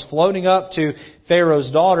bassinet comes floating up to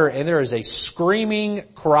Pharaoh's daughter, and there is a screaming,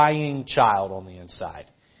 crying child on the inside.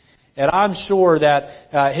 And I'm sure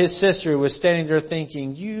that his sister was standing there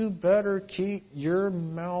thinking, you better keep your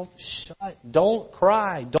mouth shut. Don't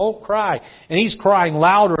cry. Don't cry. And he's crying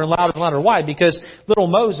louder and louder and louder. Why? Because little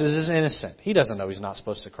Moses is innocent. He doesn't know he's not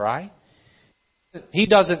supposed to cry. He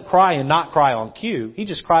doesn't cry and not cry on cue. He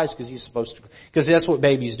just cries because he's supposed to. Because that's what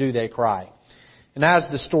babies do. They cry. And as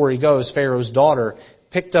the story goes, Pharaoh's daughter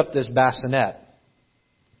picked up this bassinet.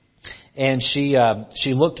 And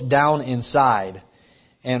she looked down inside.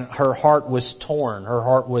 And her heart was torn. Her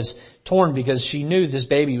heart was torn because she knew this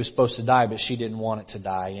baby was supposed to die, but she didn't want it to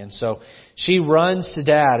die. And so she runs to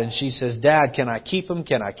Dad and she says, Dad, can I keep him?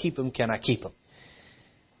 Can I keep him? Can I keep him?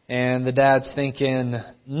 And the dad's thinking,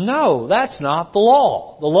 no, that's not the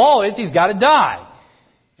law. The law is he's got to die.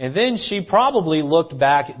 And then she probably looked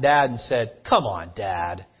back at Dad and said, come on,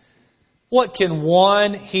 Dad. What can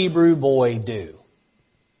one Hebrew boy do?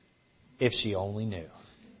 If she only knew.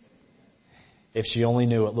 If she only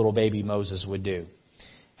knew what little baby Moses would do.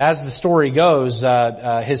 As the story goes,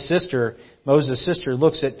 his sister, Moses' sister,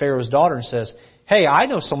 looks at Pharaoh's daughter and says, hey, I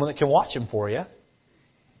know someone that can watch him for you.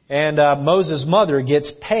 And Moses' mother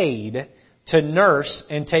gets paid to nurse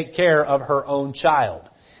and take care of her own child.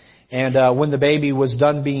 And when the baby was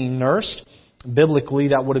done being nursed, biblically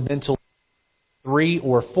that would have been till 3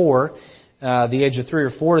 or 4, the age of 3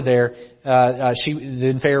 or 4 there,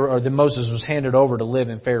 then Moses was handed over to live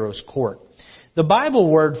in Pharaoh's court. The Bible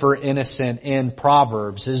word for innocent in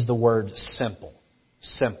Proverbs is the word simple.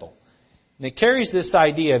 Simple. And it carries this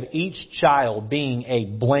idea of each child being a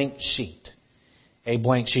blank sheet. A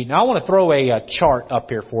blank sheet. Now I want to throw a chart up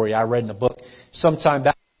here for you. I read in a book sometime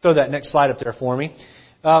back. Throw that next slide up there for me.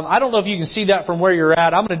 I don't know if you can see that from where you're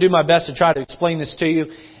at. I'm going to do my best to try to explain this to you.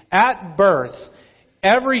 At birth,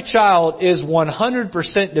 every child is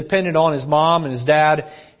 100% dependent on his mom and his dad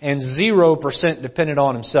and 0% dependent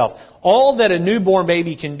on himself. All that a newborn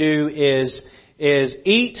baby can do is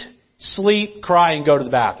eat, sleep, cry, and go to the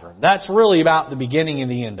bathroom. That's really about the beginning and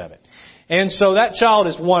the end of it. And so that child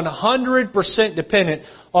is 100% dependent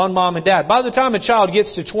on mom and dad. By the time a child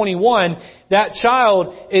gets to 21, that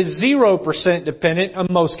child is 0% dependent, in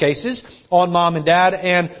most cases, on mom and dad,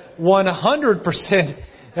 and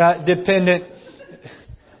 100% dependent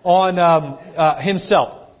on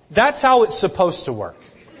himself. That's how it's supposed to work.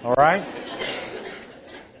 All right?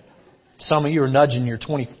 Some of you are nudging your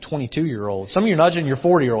 22-year-old. Some of you are nudging your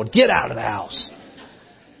 40-year-old. Get out of the house.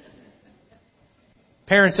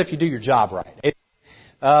 Parents, if you do your job right.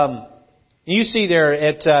 You see there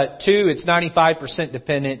at 2, it's 95%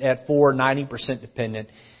 dependent. At 4, 90% dependent.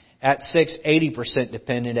 At 6, 80%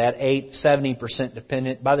 dependent. At 8, 70%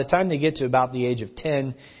 dependent. By the time they get to about the age of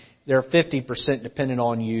 10, they're 50% dependent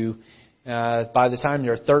on you. By the time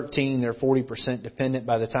they're 13, they're 40% dependent.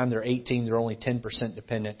 By the time they're 18, they're only 10%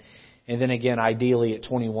 dependent. And then again, ideally at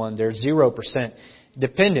 21, they're 0%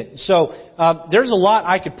 dependent. So there's a lot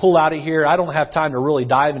I could pull out of here. I don't have time to really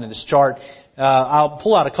dive into this chart. I'll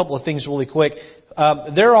pull out a couple of things really quick.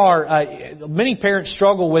 There are many parents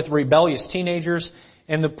struggle with rebellious teenagers,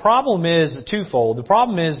 and the problem is twofold. The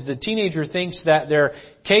problem is the teenager thinks that they're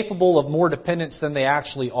capable of more dependence than they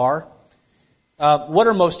actually are. What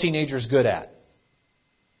are most teenagers good at?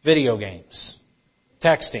 Video games,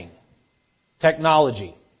 texting,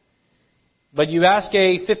 technology. But you ask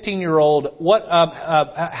a 15-year-old,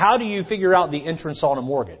 how do you figure out the entrance on a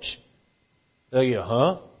mortgage? They'll go,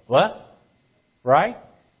 huh? What? Right?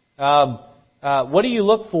 What do you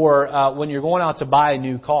look for when you're going out to buy a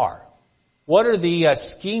new car? What are the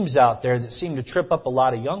schemes out there that seem to trip up a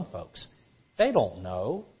lot of young folks? They don't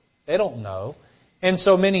know. They don't know. And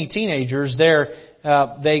so many teenagers,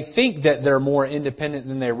 they think that they're more independent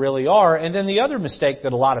than they really are. And then the other mistake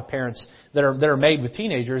that a lot of parents that are made with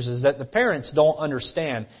teenagers is that the parents don't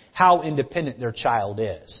understand how independent their child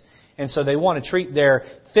is. And so they want to treat their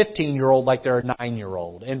 15-year-old like they're a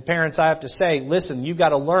 9-year-old. And parents, I have to say, listen, you've got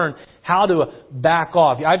to learn how to back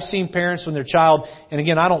off. I've seen parents when their child, and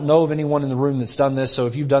again, I don't know of anyone in the room that's done this, so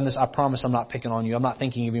if you've done this, I promise I'm not picking on you. I'm not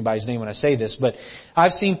thinking of anybody's name when I say this, but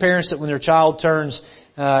I've seen parents that when their child turns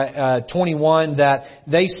 21, that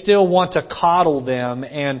they still want to coddle them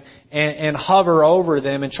and and hover over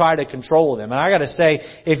them and try to control them. And I got to say,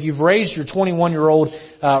 if you've raised your 21-year-old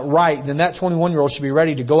right, then that 21-year-old should be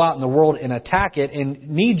ready to go out in the world and attack it and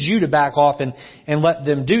needs you to back off and let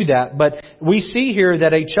them do that. But we see here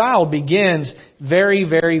that a child begins very,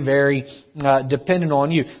 very, very dependent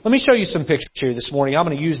on you. Let me show you some pictures here this morning. I'm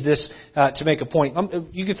going to use this to make a point.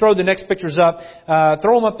 You can throw the next pictures up.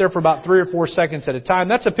 Throw them up there for about 3 or 4 seconds at a time.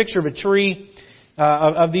 That's a picture of a tree.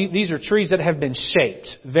 These are trees that have been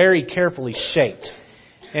shaped, very carefully shaped.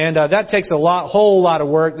 And that takes whole lot of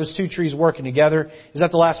work. Those two trees working together. Is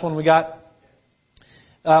that the last one we got?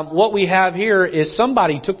 What we have here is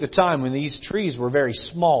somebody took the time when these trees were very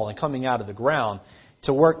small and coming out of the ground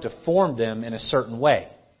to work to form them in a certain way.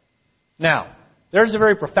 Now, there's a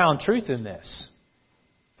very profound truth in this.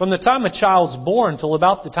 From the time a child's born till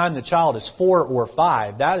about the time the child is 4 or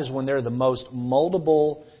 5, that is when they're the most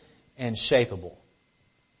moldable and shapeable.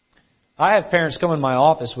 I have parents come in my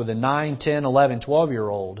office with a 9, 10, 11,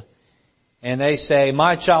 12-year-old, and they say,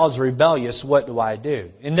 my child's rebellious, what do I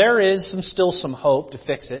do? And there is still some hope to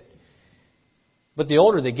fix it. But the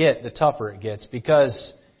older they get, the tougher it gets,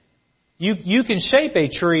 because you can shape a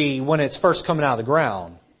tree when it's first coming out of the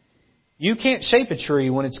ground. You can't shape a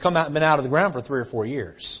tree when it's been out of the ground for 3 or 4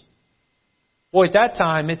 years. Boy, at that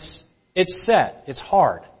time, it's set. It's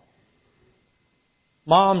hard.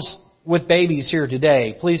 Moms with babies here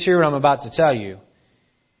today, please hear what I'm about to tell you.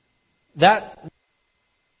 Can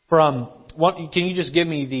you just give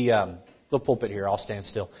me the pulpit here? I'll stand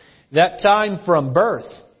still. That time from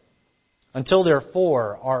birth until they're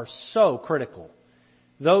 4 are so critical.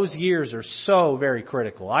 Those years are so very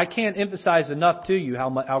critical. I can't emphasize enough to you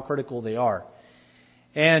how critical they are.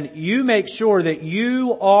 And you make sure that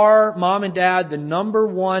you are, mom and dad, the number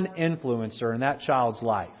one influencer in that child's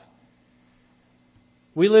life.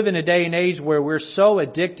 We live in a day and age where we're so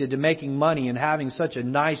addicted to making money and having such a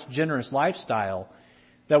nice, generous lifestyle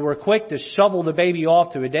that we're quick to shovel the baby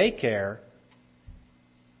off to a daycare.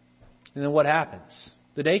 And then what happens?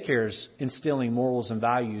 The daycare is instilling morals and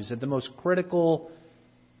values at the most critical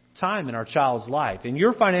time in our child's life. And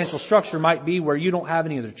your financial structure might be where you don't have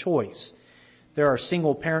any other choice. There are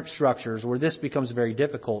single parent structures where this becomes very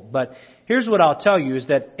difficult. But here's what I'll tell you is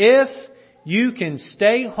that if you can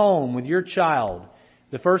stay home with your child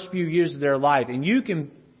the first few years of their life, and you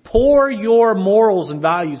can pour your morals and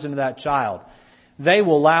values into that child, they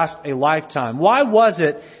will last a lifetime. Why was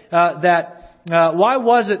it that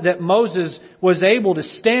Moses was able to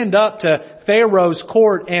stand up to Pharaoh's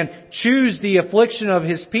court and choose the affliction of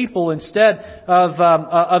his people instead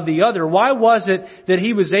of the other? Why was it that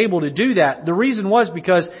he was able to do that? The reason was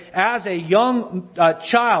because as a young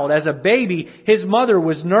child, as a baby, his mother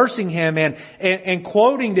was nursing him and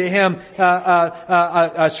quoting to him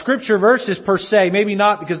scripture verses per se. Maybe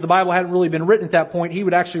not, because the Bible hadn't really been written at that point. He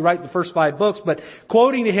would actually write the first 5 books, but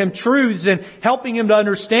quoting to him truths and helping him to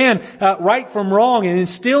understand right from wrong and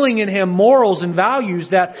instilling in him morals and values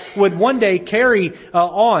that would one day carry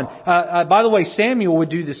on. By the way, Samuel would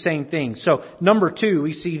do the same thing. So, number 2,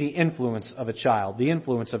 we see the influence of a child. The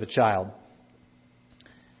influence of a child.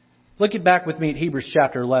 Look back with me at Hebrews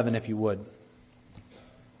chapter 11, if you would.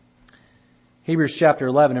 Hebrews chapter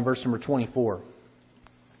 11 and verse number 24.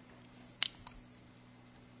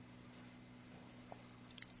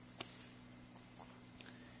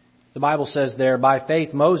 The Bible says there, by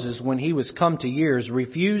faith Moses, when he was come to years,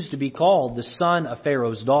 refused to be called the son of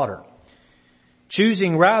Pharaoh's daughter,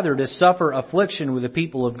 choosing rather to suffer affliction with the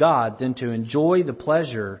people of God than to enjoy the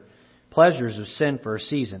pleasures of sin for a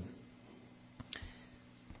season.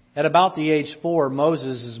 At about the age 4,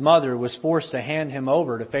 Moses' mother was forced to hand him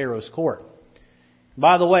over to Pharaoh's court.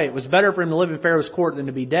 By the way, it was better for him to live in Pharaoh's court than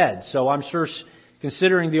to be dead. So I'm sure,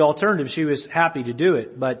 considering the alternative, she was happy to do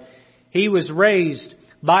it. But he was raised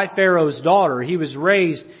by Pharaoh's daughter. He was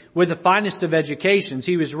raised with the finest of educations.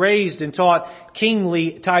 He was raised and taught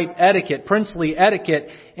kingly type etiquette, princely etiquette.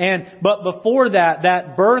 But before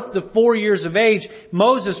that birth to 4 years of age,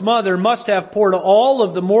 Moses' mother must have poured all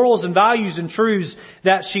of the morals and values and truths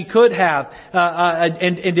that she could have,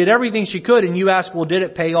 and did everything she could. And you ask, well, did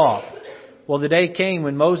it pay off? Well, the day came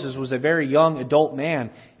when Moses was a very young adult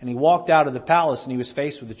man, and he walked out of the palace and he was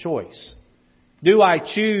faced with a choice. Do I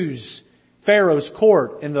choose Pharaoh's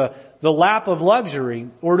court in the lap of luxury,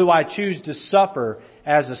 or do I choose to suffer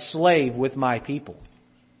as a slave with my people?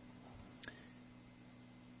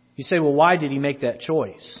 You say, well, why did he make that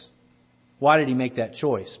choice? Why did he make that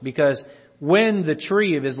choice? Because when the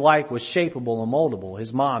tree of his life was shapeable and moldable,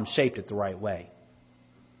 his mom shaped it the right way.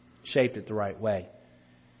 Shaped it the right way.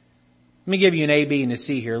 Let me give you an A, B, and a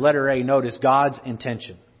C here. Letter A, notice God's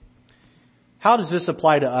intention. How does this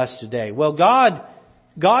apply to us today? Well, God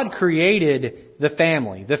God created the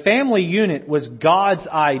family. The family unit was God's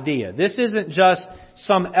idea. This isn't just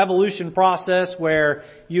some evolution process where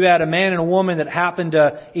you had a man and a woman that happened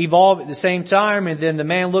to evolve at the same time, and then the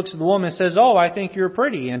man looks at the woman and says, "Oh, I think you're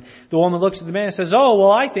pretty." And the woman looks at the man and says, "Oh,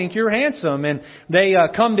 well, I think you're handsome." And they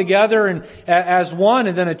come together and as one,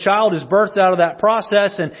 and then a child is birthed out of that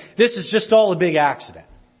process, and this is just all a big accident.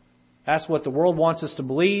 That's what the world wants us to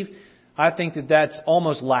believe. I think that that's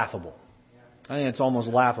almost laughable. I think it's almost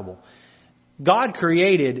laughable. God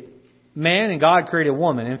created man and God created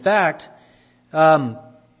woman. In fact,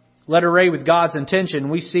 letter A with God's intention,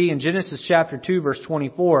 we see in Genesis chapter 2, verse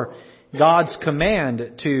 24, God's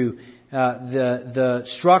command to the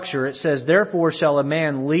structure. It says, "Therefore shall a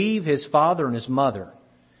man leave his father and his mother,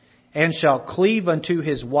 and shall cleave unto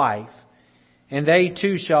his wife, and they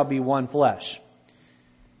two shall be one flesh."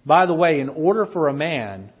 By the way, in order for a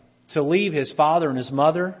man to leave his father and his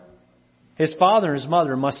mother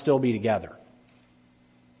must still be together.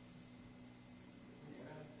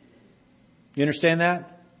 You understand that?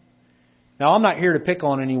 Now, I'm not here to pick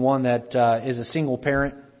on anyone that is a single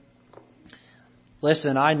parent.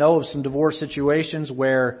 Listen, I know of some divorce situations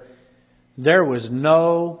where there was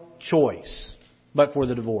no choice but for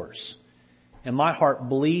the divorce. And my heart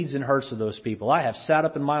bleeds and hurts for those people. I have sat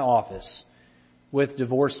up in my office with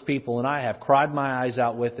divorced people, and I have cried my eyes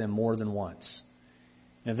out with them more than once.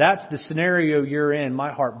 If that's the scenario you're in,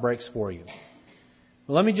 my heart breaks for you.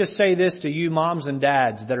 But let me just say this to you moms and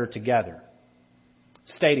dads that are together.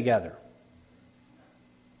 Stay together.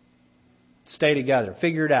 Stay together.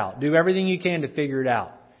 Figure it out. Do everything you can to figure it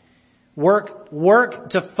out. Work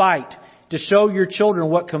to fight to show your children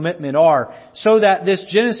what commitment are, so that this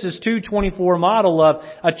Genesis 2:24 model of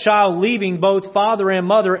a child leaving both father and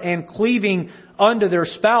mother and cleaving unto their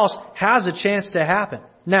spouse has a chance to happen.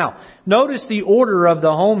 Now, notice the order of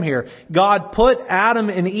the home here. God put Adam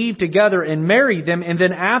and Eve together and married them, and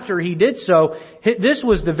then after He did so, this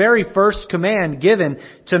was the very first command given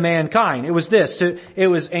to mankind. It was this,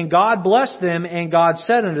 and God blessed them, and God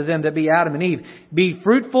said unto them that be Adam and Eve, "Be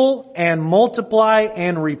fruitful and multiply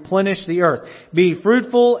and replenish the earth." Be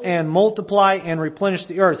fruitful and multiply and replenish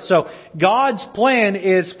the earth. So, God's plan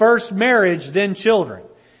is first marriage, then children.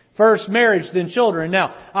 First marriage, then children.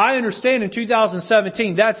 Now, I understand in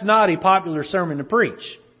 2017 that's not a popular sermon to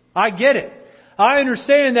preach. I get it. I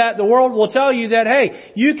understand that the world will tell you that,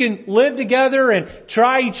 hey, you can live together and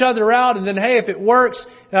try each other out, and then, hey, if it works,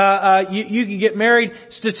 you can get married.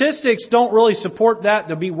 Statistics don't really support that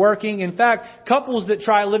to be working. In fact, couples that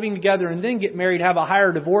try living together and then get married have a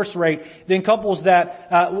higher divorce rate than couples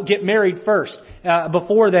that get married first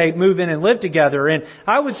before they move in and live together. And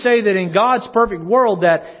I would say that in God's perfect world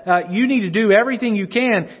that you need to do everything you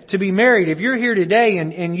can to be married. If you're here today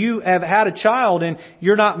and you have had a child and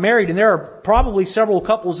you're not married, and there are probably several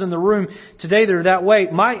couples in the room today that are that way,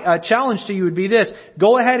 my challenge to you would be this: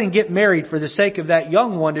 go ahead and get married for the sake of that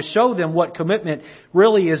young one, to show them what commitment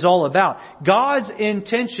really is all about. God's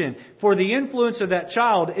intention for the influence of that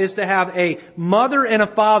child is to have a mother and a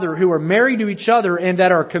father who are married to each other and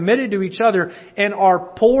that are committed to each other and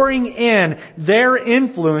are pouring in their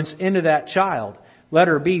influence into that child.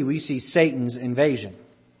 Letter B, we see Satan's invasion.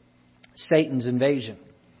 Satan's invasion.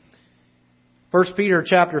 1 Peter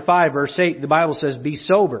chapter 5, verse 8, the Bible says, "Be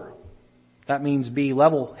sober." That means be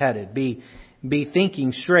level-headed, be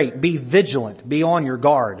thinking straight, be vigilant, be on your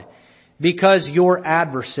guard. Because your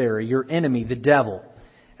adversary, your enemy, the devil,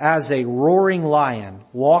 as a roaring lion,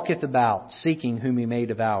 walketh about, seeking whom he may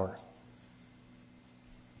devour.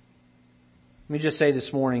 Let me just say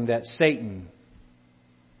this morning that Satan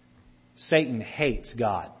hates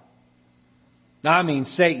God. Now, I mean,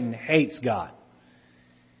 Satan hates God.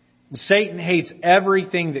 Satan hates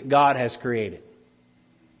everything that God has created.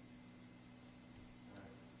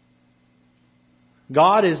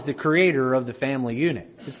 God is the creator of the family unit.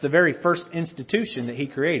 It's the very first institution that He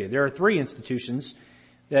created. There are 3 institutions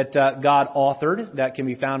that God authored that can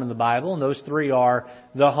be found in the Bible, and those 3 are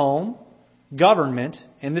the home, government,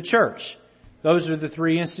 and the church. Those are the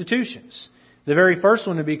 3 institutions. The very first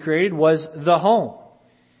one to be created was the home.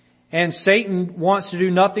 And Satan wants to do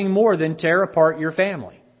nothing more than tear apart your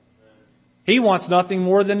family. He wants nothing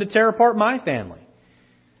more than to tear apart my family.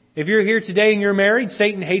 If you're here today and you're married,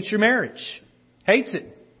 Satan hates your marriage. Hates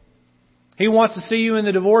it. He wants to see you in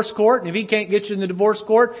the divorce court, and if he can't get you in the divorce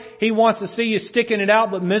court, he wants to see you sticking it out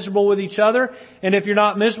but miserable with each other. And if you're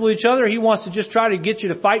not miserable with each other, he wants to just try to get you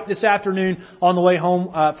to fight this afternoon on the way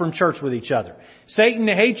home from church with each other. Satan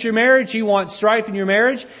hates your marriage. He wants strife in your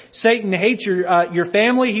marriage. Satan hates your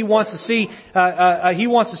family. He wants to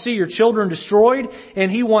see your children destroyed,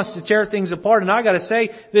 and he wants to tear things apart. And I got to say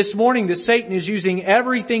this morning that Satan is using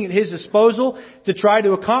everything at his disposal to try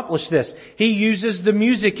to accomplish this. He uses the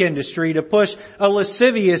music industry to push a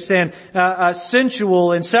lascivious and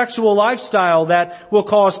sensual and sexual lifestyle that will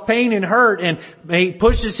cause pain and hurt, and he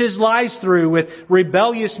pushes his lies through with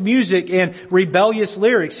rebellious music and rebellious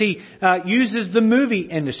lyrics. He uses the movie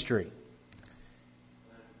industry.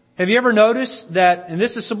 Have you ever noticed that, and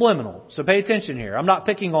this is subliminal, so pay attention here. I'm not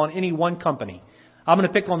picking on any one company. I'm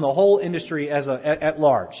going to pick on the whole industry at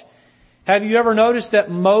large. Have you ever noticed that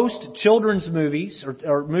most children's movies,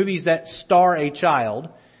 or movies that star a child,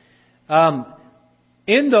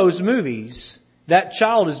 in those movies, that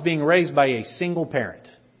child is being raised by a single parent?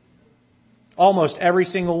 Almost every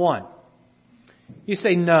single one. You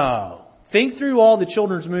say, no. Think through all the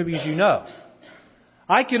children's movies you know.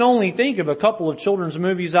 I can only think of a couple of children's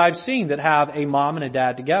movies I've seen that have a mom and a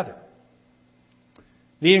dad together.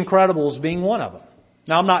 The Incredibles being one of them.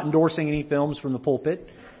 Now, I'm not endorsing any films from the pulpit,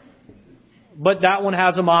 but that one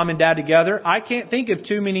has a mom and dad together. I can't think of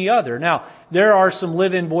too many other. Now, there are some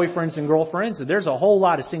live-in boyfriends and girlfriends, and there's a whole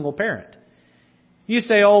lot of single parent. You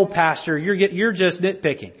say, oh, pastor, you're just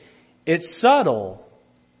nitpicking. It's subtle,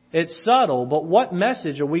 but what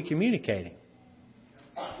message are we communicating?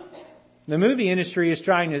 The movie industry is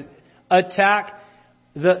trying to attack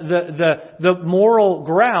the moral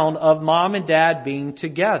ground of mom and dad being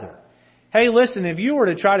together. Hey, listen, if you were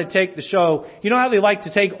to try to take the show, you know how they like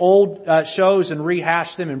to take old shows and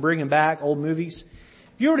rehash them and bring them back, old movies?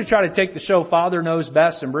 If you were to try to take the show Father Knows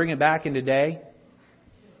Best and bring it back in today,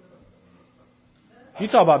 you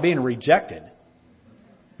talk about being rejected.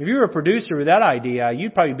 If you were a producer with that idea,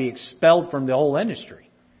 you'd probably be expelled from the whole industry.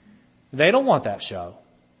 They don't want that show.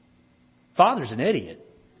 Father's an idiot.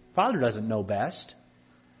 Father doesn't know best.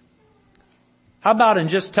 How about in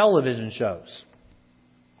just television shows?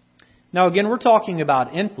 Now again, we're talking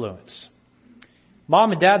about influence.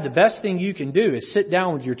 Mom and Dad, the best thing you can do is sit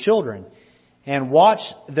down with your children and watch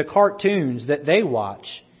the cartoons that they watch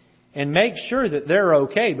and make sure that they're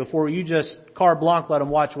okay before you just carte blanche let them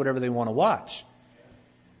watch whatever they want to watch.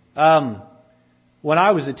 When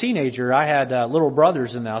I was a teenager, I had little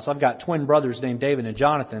brothers in the house. I've got twin brothers named David and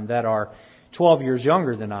Jonathan that are 12 years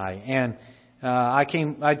younger than I. And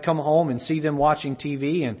I'd come home and see them watching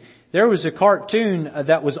TV. And there was a cartoon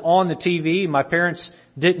that was on the TV. My parents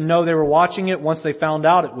didn't know they were watching it. Once they found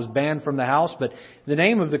out, it was banned from the house. But the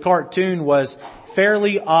name of the cartoon was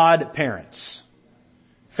Fairly Odd Parents.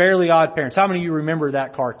 Fairly Odd Parents. How many of you remember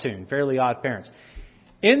that cartoon, Fairly Odd Parents?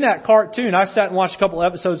 In that cartoon, I sat and watched a couple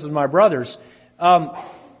episodes with my brothers.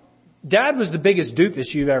 Dad was the biggest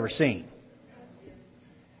doofus you've ever seen.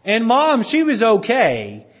 And Mom, she was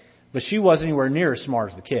okay, but she wasn't anywhere near as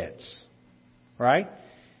smart as the kids. Right?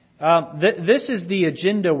 This is the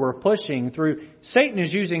agenda we're pushing through. Satan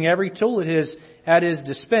is using every tool at his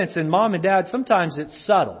dispense. And Mom and Dad, sometimes it's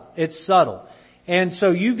subtle. It's subtle. And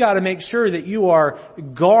so you've got to make sure that you are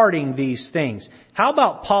guarding these things. How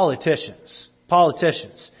about politicians?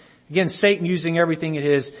 Politicians. Again, Satan using everything at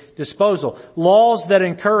his disposal. Laws that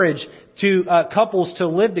encourage couples to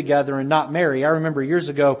live together and not marry. I remember years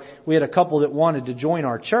ago we had a couple that wanted to join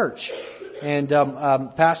our church. And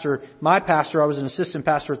my pastor, I was an assistant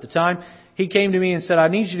pastor at the time, he came to me and said, I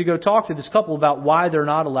need you to go talk to this couple about why they're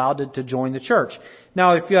not allowed to join the church.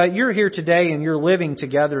 Now, if you're here today and you're living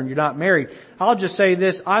together and you're not married, I'll just say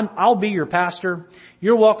this, I'll be your pastor.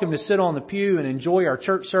 You're welcome to sit on the pew and enjoy our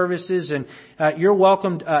church services, and you're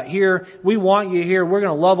welcome here. We want you here. We're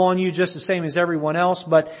going to love on you just the same as everyone else.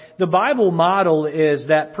 But the Bible model is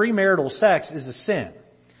that premarital sex is a sin.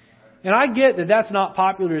 And I get that that's not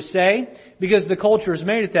popular to say because the culture has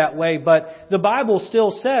made it that way, but the Bible still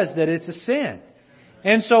says that it's a sin.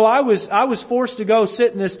 And so I was forced to go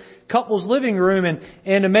sit in this couple's living room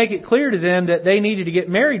and to make it clear to them that they needed to get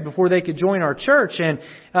married before they could join our church. And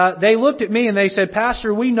they looked at me and they said,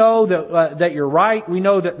 Pastor, we know that you're right. We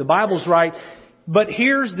know that the Bible's right. But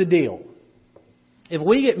here's the deal. If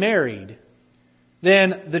we get married,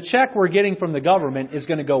 then the check we're getting from the government is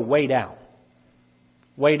going to go way down.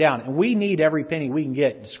 Way down. And we need every penny we can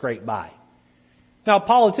get to scrape by. Now,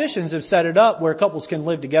 politicians have set it up where couples can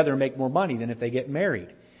live together and make more money than if they get married.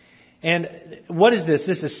 And what is this?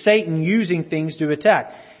 This is Satan using things to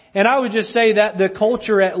attack. And I would just say that the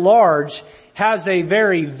culture at large has a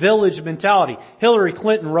very village mentality. Hillary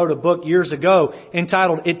Clinton wrote a book years ago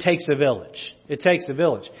entitled It Takes a Village. It Takes a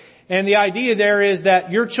Village. And the idea there is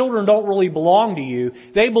that your children don't really belong to you.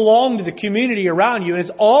 They belong to the community around you. And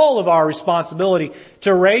it's all of our responsibility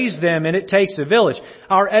to raise them, and it takes a village.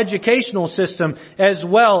 Our educational system as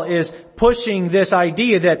well is pushing this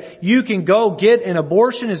idea that you can go get an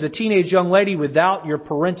abortion as a teenage young lady without your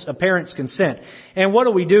parents' consent. And what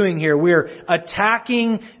are we doing here? We're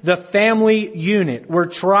attacking the family unit.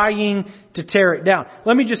 We're trying to tear it down.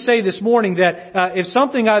 Let me just say this morning that if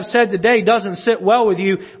something I've said today doesn't sit well with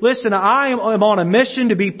you, listen, I am on a mission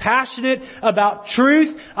to be passionate about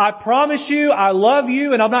truth. I promise you, I love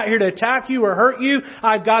you, and I'm not here to attack you or hurt you.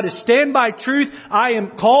 I've got to stand by truth. I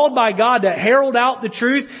am called by God to herald out the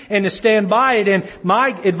truth and to stand by it. And my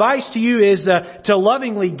advice to you is to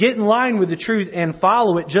lovingly get in line with the truth and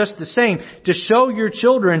follow it just the same, to show your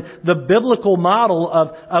children the biblical model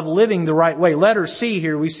of living the right way. Letter C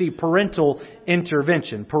here, we see parental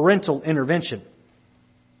intervention. Parental intervention.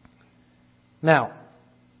 Now,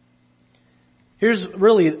 here's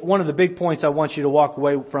really one of the big points I want you to walk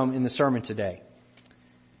away from in the sermon today.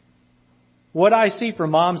 What I see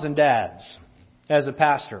from moms and dads as a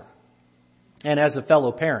pastor and as a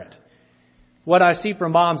fellow parent, what I see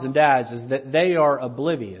from moms and dads is that they are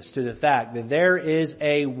oblivious to the fact that there is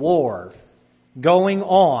a war going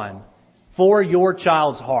on for your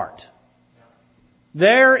child's heart.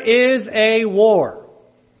 There is a war.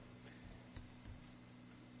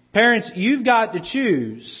 Parents, you've got to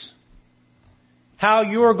choose how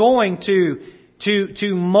you're going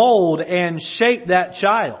to mold and shape that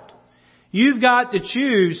child. You've got to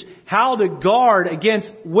choose how to guard against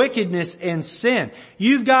wickedness and sin.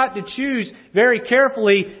 You've got to choose very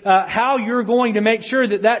carefully how you're going to make sure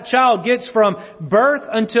that that child gets from birth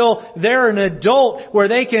until they're an adult where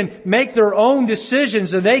they can make their own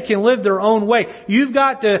decisions and they can live their own way. You've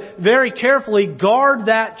got to very carefully guard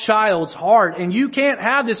that child's heart. And you can't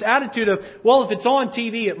have this attitude of, well, if it's on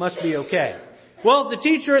TV, it must be okay. Well, if the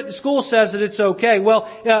teacher at the school says that it's okay, well,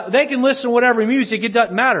 they can listen to whatever music, it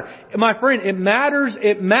doesn't matter. My friend, it matters,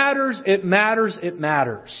 it matters, it matters, it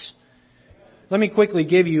matters. Let me quickly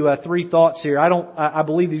give you 3 thoughts here. I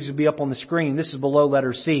believe these will be up on the screen. This is below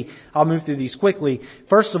letter C. I'll move through these quickly.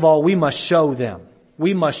 First of all, we must show them.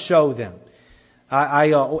 We must show them.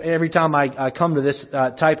 Every time I come to this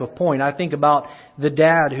type of point, I think about the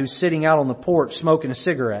dad who's sitting out on the porch smoking a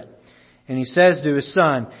cigarette. And he says to his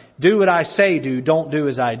son, do what I say do, don't do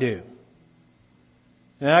as I do.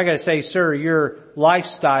 And I got to say, sir, your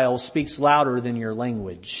lifestyle speaks louder than your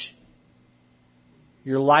language.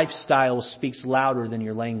 Your lifestyle speaks louder than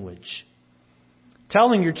your language.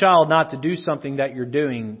 Telling your child not to do something that you're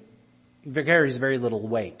doing carries very little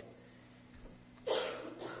weight.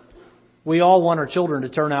 We all want our children to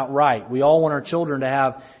turn out right. We all want our children to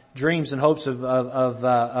have dreams and hopes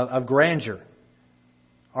of grandeur.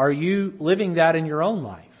 Are you living that in your own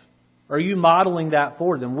life? Are you modeling that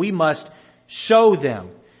for them? We must show them.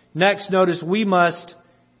 Next, notice we must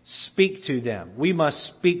speak to them. We must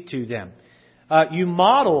speak to them. You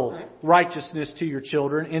model righteousness to your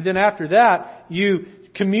children, and then after that, you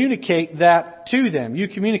communicate that to them. You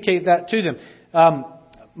communicate that to them.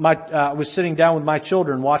 I was sitting down with my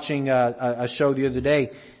children watching a show the other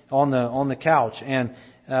day on the couch, and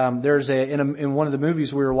there's in one of the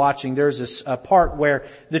movies we were watching, there's a part where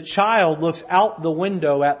the child looks out the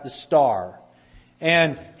window at the star.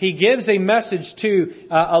 And he gives a message to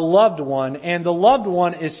a loved one, and the loved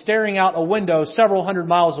one is staring out a window several hundred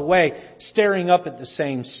miles away, staring up at the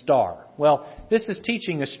same star. Well, this is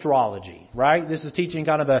teaching astrology, right? This is teaching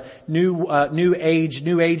kind of a new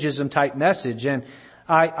ageism type message. And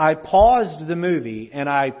I paused the movie and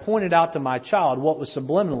I pointed out to my child what was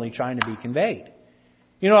subliminally trying to be conveyed.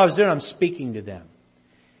 You know what I was doing? I'm speaking to them.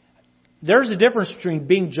 There's a difference between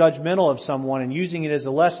being judgmental of someone and using it as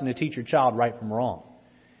a lesson to teach your child right from wrong.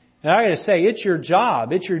 And I got to say, it's your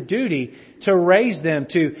job, it's your duty to raise them,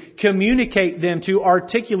 to communicate them, to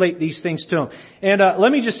articulate these things to them. And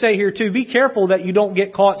let me just say here too, be careful that you don't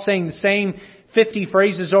get caught saying the same 50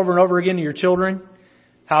 phrases over and over again to your children.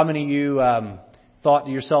 How many of you thought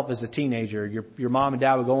to yourself as a teenager, your mom and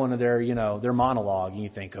dad would go into their monologue, and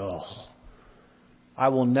you think, oh, I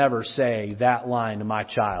will never say that line to my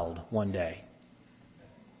child one day.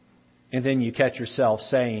 And then you catch yourself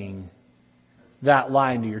saying that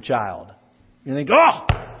line to your child. You think, oh,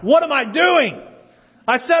 what am I doing?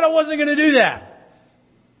 I said I wasn't going to do that.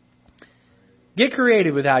 Get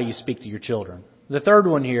creative with how you speak to your children. The third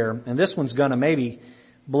one here, and this one's going to maybe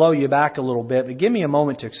blow you back a little bit, but give me a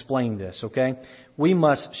moment to explain this, okay? We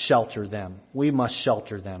must shelter them. We must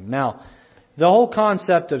shelter them. Now, the whole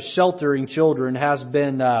concept of sheltering children has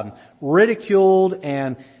been ridiculed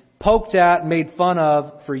and poked at, made fun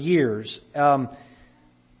of for years.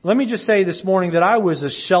 Let me just say this morning that I was a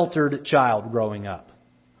sheltered child growing up.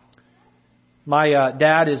 My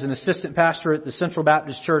dad is an assistant pastor at the Central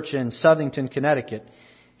Baptist Church in Southington, Connecticut.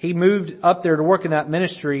 He moved up there to work in that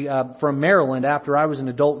ministry from Maryland after I was an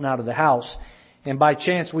adult and out of the house. And by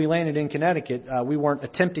chance, we landed in Connecticut. We weren't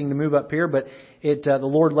attempting to move up here, but the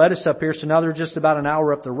Lord led us up here. So now they're just about an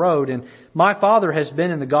hour up the road. And my father has been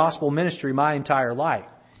in the gospel ministry my entire life.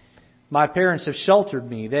 My parents have sheltered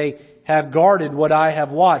me. They have guarded what I have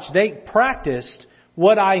watched. They practiced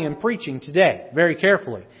what I am preaching today very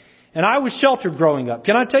carefully. And I was sheltered growing up.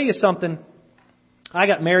 Can I tell you something? I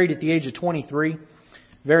got married at the age of 23,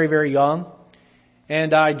 very, very young.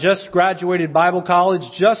 And I just graduated Bible college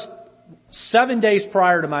just 7 days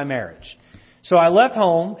prior to my marriage. So I left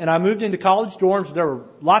home and I moved into college dorms. There were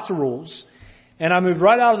lots of rules. And I moved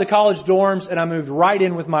right out of the college dorms and I moved right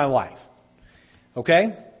in with my wife.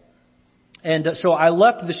 Okay? And so I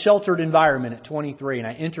left the sheltered environment at 23 and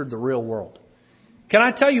I entered the real world. Can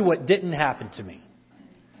I tell you what didn't happen to me?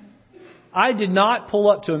 I did not pull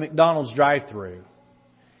up to a McDonald's drive-thru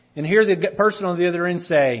and hear the person on the other end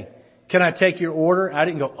say, "Can I take your order?" I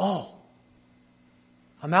didn't go, "Oh,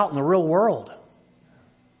 I'm out in the real world.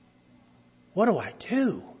 What do I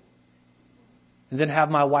do?" And then have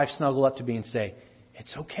my wife snuggle up to me and say,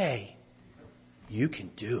 "It's okay. You can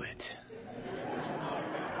do it."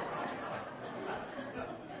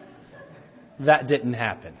 That didn't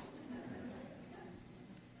happen.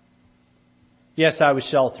 Yes, I was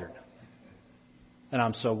sheltered. And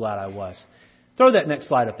I'm so glad I was. Throw that next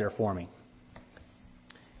slide up there for me.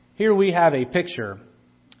 Here we have a picture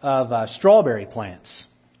of strawberry plants.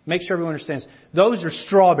 Make sure everyone understands. Those are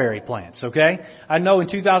strawberry plants, okay? I know in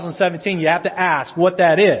 2017 you have to ask what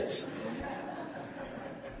that is.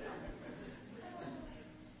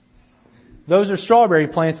 Those are strawberry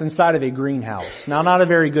plants inside of a greenhouse. Now, not a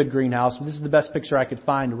very good greenhouse, but this is the best picture I could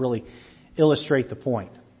find to really illustrate the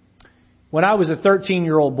point. When I was a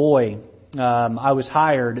 13-year-old boy, I was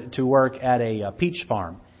hired to work at a peach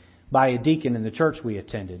farm by a deacon in the church we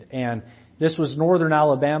attended. And this was northern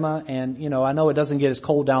Alabama, and, I know it doesn't get as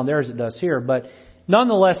cold down there as it does here, but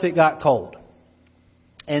nonetheless, it got cold.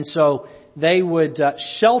 And so they would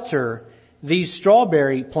shelter these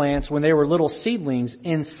strawberry plants when they were little seedlings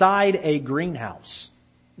inside a greenhouse.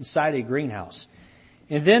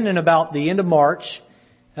 And then in about the end of March,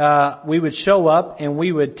 we would show up and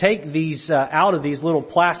we would take these out of these little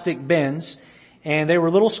plastic bins, and they were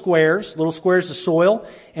little squares of soil,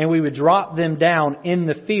 and we would drop them down in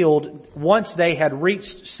the field once they had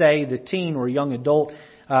reached, say, the teen or young adult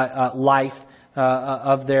life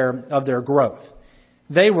of their growth.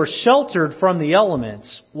 They were sheltered from the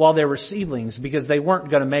elements while they were seedlings because they weren't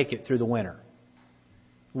going to make it through the winter.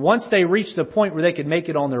 Once they reached the point where they could make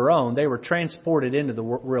it on their own, they were transported into the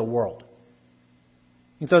real world.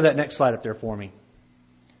 You can throw that next slide up there for me.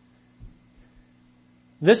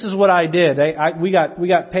 This is what I did. We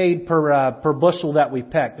got paid per bushel that we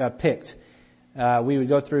picked. We would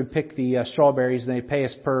go through and pick the strawberries, and they pay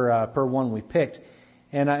us per one we picked.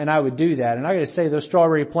 And I would do that. And I got to say, those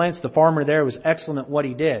strawberry plants, the farmer there was excellent at what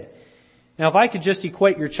he did. Now, if I could just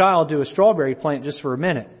equate your child to a strawberry plant just for a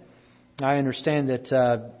minute, I understand that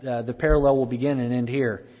the parallel will begin and end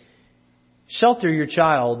here. Shelter your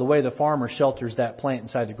child the way the farmer shelters that plant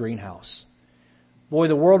inside the greenhouse. Boy,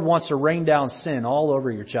 the world wants to rain down sin all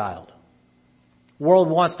over your child. The world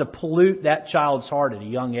wants to pollute that child's heart at a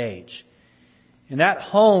young age. And that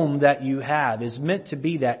home that you have is meant to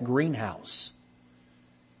be that greenhouse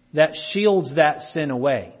that shields that sin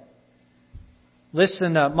away.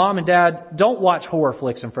 Listen, Mom and Dad, don't watch horror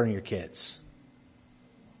flicks in front of your kids.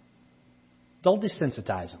 Don't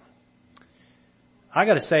desensitize them. I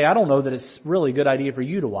got to say, I don't know that it's really a good idea for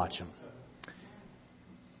you to watch them.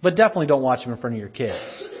 But definitely don't watch them in front of your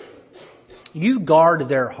kids. You guard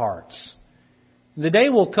their hearts. The day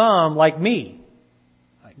will come like me.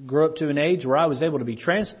 I grew up to an age where I was able to be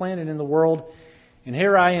transplanted in the world. And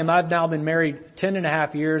here I am. I've now been married 10 and a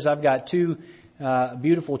half years. I've got two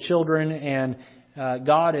beautiful children. And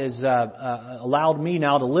God has allowed me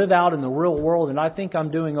now to live out in the real world. And I think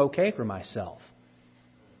I'm doing okay for myself.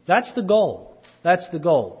 That's the goal. That's the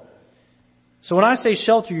goal. So when I say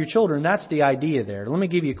shelter your children, that's the idea there. Let me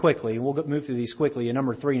give you quickly. We'll move through these quickly. In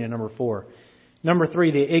number 3 and number 4. Number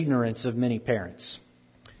 3, the ignorance of many parents.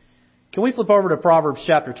 Can we flip over to Proverbs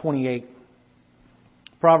chapter 28?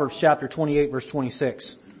 Proverbs chapter 28, verse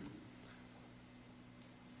 26.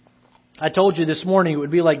 I told you this morning it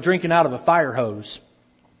would be like drinking out of a fire hose.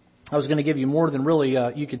 I was going to give you more than really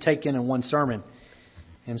you could take in one sermon.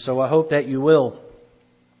 And so I hope that you will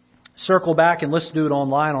circle back and listen to it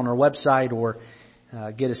online on our website or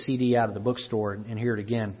get a CD out of the bookstore and hear it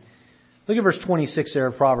again. Look at verse 26 there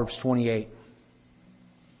of Proverbs 28.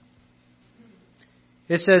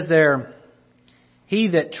 It says there, "He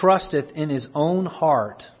that trusteth in his own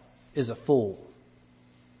heart is a fool,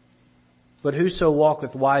 but whoso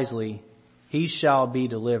walketh wisely, he shall be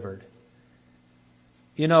delivered."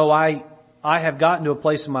 You know, I have gotten to a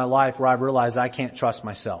place in my life where I've realized I can't trust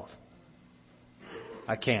myself.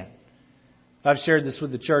 I can't. I've shared this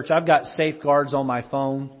with the church. I've got safeguards on my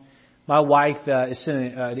phone. My wife is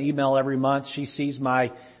sending an email every month. She sees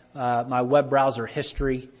my web browser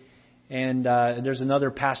history. And there's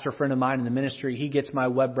another pastor friend of mine in the ministry. He gets my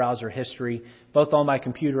web browser history, both on my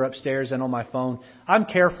computer upstairs and on my phone. I'm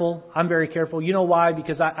careful. I'm very careful. You know why?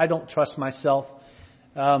 Because I don't trust myself.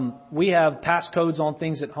 We have passcodes on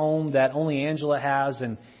things at home that only Angela has.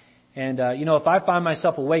 And you know, if I find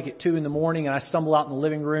myself awake at 2 in the morning and I stumble out in the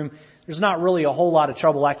living room, there's not really a whole lot of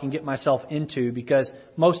trouble I can get myself into because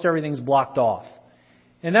most everything's blocked off.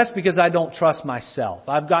 And that's because I don't trust myself.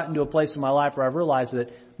 I've gotten to a place in my life where I've realized that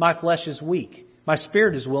my flesh is weak. My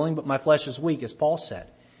spirit is willing, but my flesh is weak, as Paul said.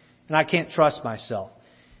 And I can't trust myself.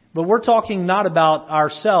 But we're talking not about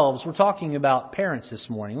ourselves. We're talking about parents this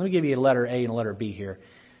morning. Let me give you a letter A and a letter B here.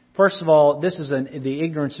 First of all, this is the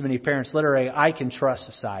ignorance of many parents. Letter A, I can trust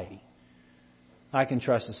society. I can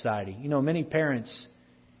trust society. You know, many parents,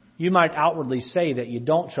 you might outwardly say that you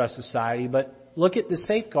don't trust society, but look at the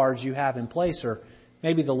safeguards you have in place, or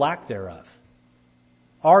maybe the lack thereof.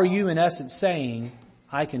 Are you, in essence, saying,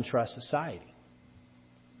 I can trust society?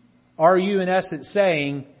 Are you, in essence,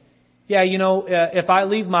 saying, yeah, you know, if I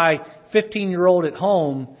leave my 15-year-old at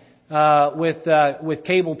home with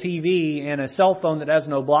cable TV and a cell phone that has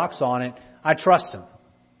no blocks on it, I trust him?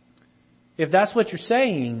 If that's what you're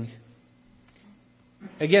saying,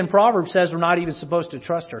 again, Proverbs says we're not even supposed to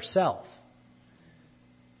trust ourselves.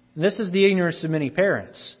 This is the ignorance of many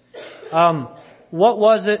parents. What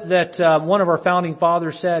was it that one of our founding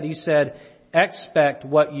fathers said? He said, expect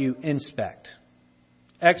what you inspect.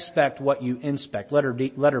 Expect what you inspect.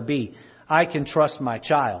 Letter B, I can trust my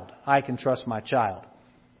child. I can trust my child.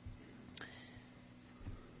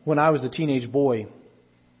 When I was a teenage boy,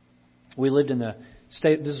 we lived in the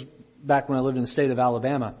state, this is back when I lived in the state of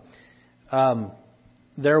Alabama.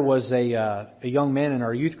 There was a young man in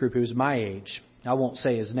our youth group who was my age. I won't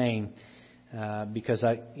say his name. Because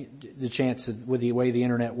the chance of, with the way the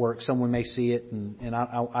internet works, someone may see it, and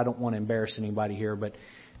I don't want to embarrass anybody here. But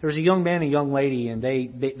there was a young man and a young lady, and they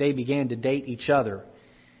began to date each other.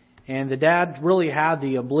 And the dad really had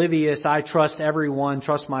the oblivious, I trust everyone,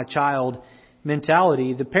 trust my child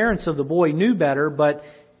mentality. The parents of the boy knew better, but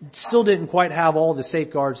still didn't quite have all the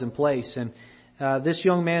safeguards in place. And this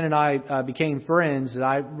young man and I became friends. And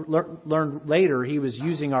I learned later he was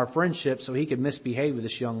using our friendship so he could misbehave with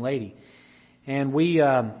this young lady. And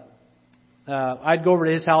I'd go over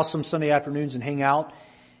to his house some Sunday afternoons and hang out.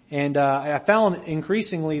 And I found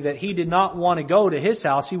increasingly that he did not want to go to his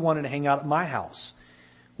house. He wanted to hang out at my house.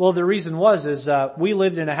 Well, the reason was we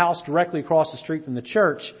lived in a house directly across the street from the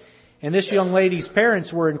church. And this young lady's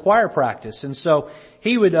parents were in choir practice. And so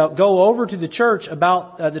he would go over to the church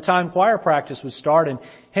about the time choir practice would start. And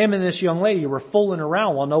him and this young lady were fooling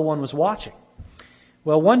around while no one was watching.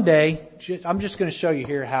 Well, one day, I'm just going to show you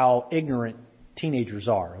here how ignorant teenagers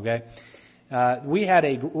are, okay? We had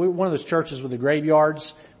one of those churches with the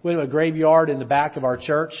graveyards. We had a graveyard in the back of our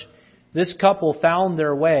church. This couple found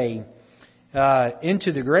their way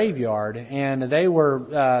into the graveyard, and they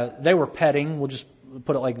were petting. We'll just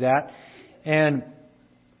put it like that, and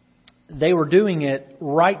they were doing it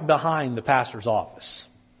right behind the pastor's office.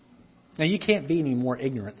 Now, you can't be any more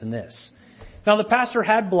ignorant than this. Now, the pastor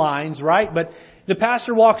had blinds, right? But the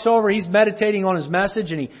pastor walks over, he's meditating on his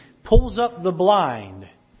message, and he pulls up the blind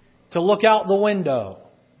to look out the window.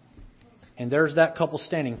 And there's that couple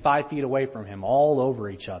standing 5 feet away from him, all over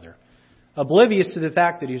each other, oblivious to the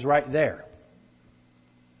fact that he's right there.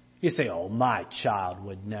 You say, oh, my child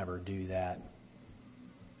would never do that.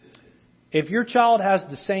 If your child has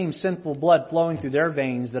the same sinful blood flowing through their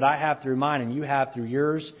veins that I have through mine and you have through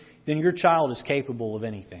yours, then your child is capable of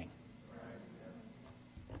anything.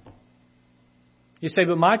 You say,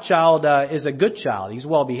 but my child is a good child. He's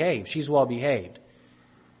well behaved. She's well behaved.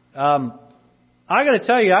 I got to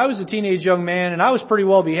tell you, I was a teenage young man and I was pretty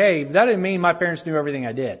well behaved. That didn't mean my parents knew everything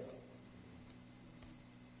I did.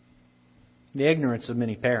 The ignorance of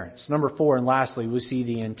many parents. Number 4, and lastly, we see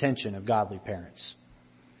the intention of godly parents.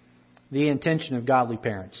 The intention of godly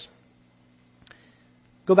parents.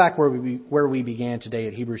 Go back where we began today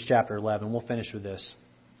at Hebrews chapter 11. We'll finish with this.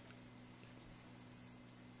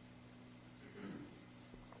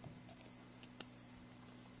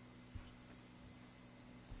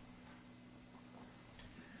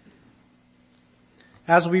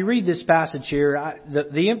 As we read this passage here,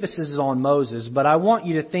 the emphasis is on Moses, but I want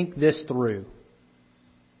you to think this through.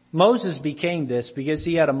 Moses became this because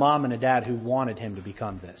he had a mom and a dad who wanted him to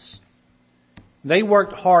become this. They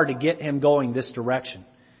worked hard to get him going this direction.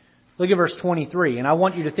 Look at verse 23, and I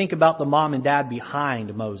want you to think about the mom and dad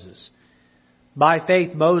behind Moses. By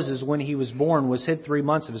faith, Moses, when he was born, was hid 3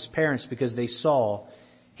 months of his parents because they saw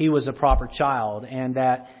he was a proper child, and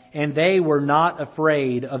they were not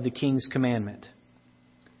afraid of the king's commandment.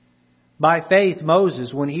 By faith,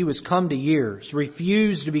 Moses, when he was come to years,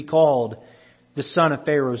 refused to be called the son of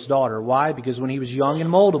Pharaoh's daughter. Why? Because when he was young and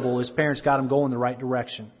moldable, his parents got him going the right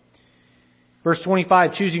direction. Verse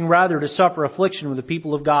 25, choosing rather to suffer affliction with the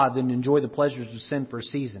people of God than to enjoy the pleasures of sin for a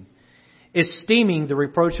season. Esteeming the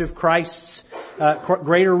reproach of Christ's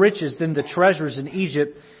greater riches than the treasures in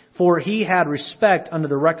Egypt, for he had respect unto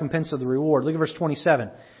the recompense of the reward. Look at verse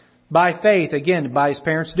 27. By faith, again, by his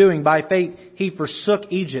parents' doing, by faith he forsook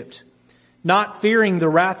Egypt, not fearing the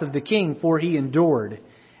wrath of the king, for he endured,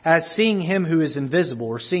 as seeing him who is invisible,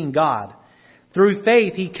 or seeing God. Through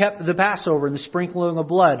faith he kept the Passover and the sprinkling of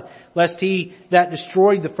blood, lest he that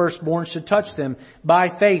destroyed the firstborn should touch them.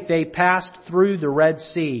 By faith they passed through the Red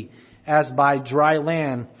Sea, as by dry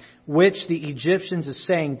land, which the Egyptians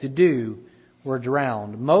essaying to do were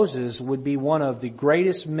drowned. Moses would be one of the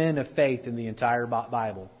greatest men of faith in the entire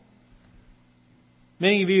Bible.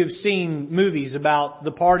 Many of you have seen movies about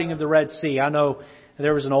the parting of the Red Sea. I know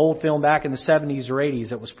there was an old film back in the 70s or 80s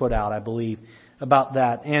that was put out, I believe, about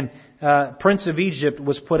that. And Prince of Egypt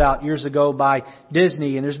was put out years ago by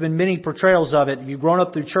Disney, and there's been many portrayals of it. If you've grown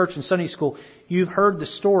up through church and Sunday school, you've heard the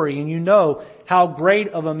story, and you know how great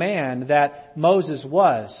of a man that Moses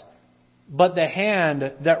was. But the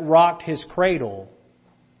hand that rocked his cradle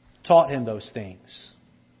taught him those things.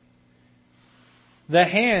 The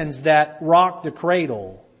hands that rock the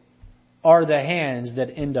cradle are the hands that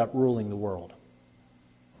end up ruling the world.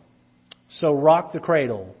 So rock the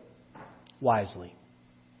cradle wisely.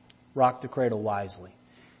 Rock the cradle wisely.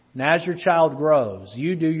 And as your child grows,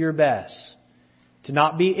 you do your best to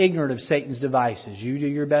not be ignorant of Satan's devices. You do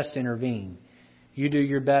your best to intervene. You do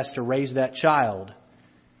your best to raise that child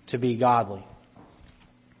to be godly.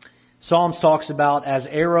 Psalms talks about as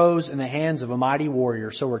arrows in the hands of a mighty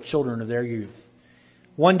warrior, so are children of their youth.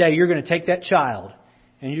 One day you're going to take that child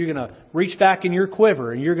and you're going to reach back in your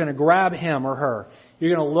quiver and you're going to grab him or her.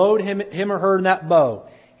 You're going to load him or her in that bow,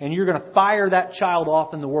 and you're going to fire that child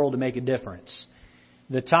off in the world to make a difference.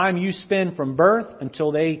 The time you spend from birth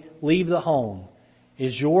until they leave the home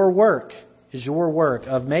is your work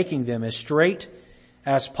of making them as straight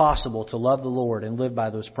as possible to love the Lord and live by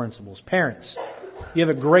those principles. Parents, you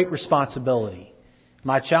have a great responsibility.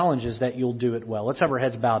 My challenge is that you'll do it well. Let's have our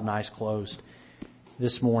heads bowed and eyes closed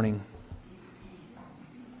this morning.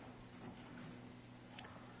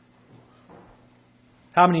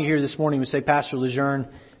 How many here this morning would say, Pastor Lejeune,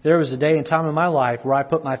 there was a day and time in my life where I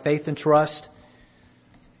put my faith and trust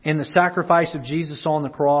in the sacrifice of Jesus on the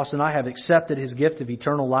cross, and I have accepted His gift of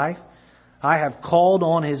eternal life. I have called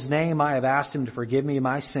on His name. I have asked Him to forgive me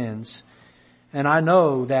my sins. And I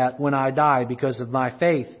know that when I die, because of my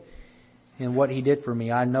faith in what He did for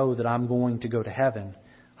me, I know that I'm going to go to heaven.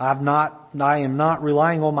 I am not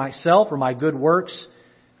relying on myself or my good works.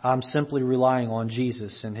 I'm simply relying on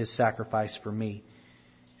Jesus and His sacrifice for me.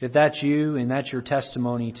 If that's you and that's your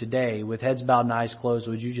testimony today, with heads bowed and eyes closed,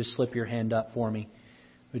 would you just slip your hand up for me?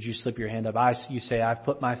 Would you slip your hand up? You say, I've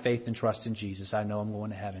put my faith and trust in Jesus. I know I'm going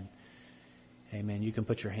to heaven. Amen. You can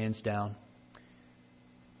put your hands down.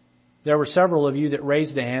 There were several of you that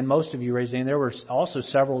raised a hand. Most of you raised a hand. There were also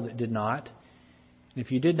several that did not. And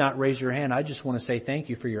if you did not raise your hand, I just want to say thank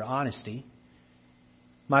you for your honesty.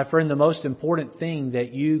 My friend, the most important thing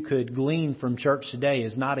that you could glean from church today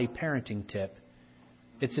is not a parenting tip.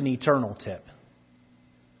 It's an eternal tip.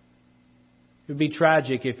 It would be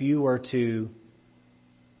tragic if you were to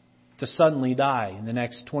suddenly die in the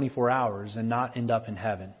next 24 hours and not end up in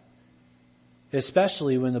heaven.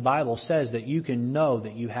 Especially when the Bible says that you can know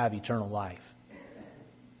that you have eternal life.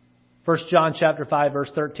 1 John chapter 5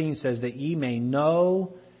 verse 13 says that ye may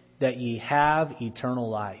know that ye have eternal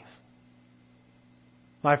life.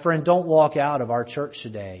 My friend, don't walk out of our church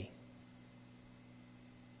today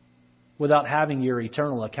without having your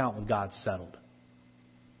eternal account with God settled.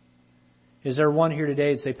 Is there one here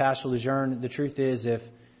today that say, Pastor Lejeune, the truth is if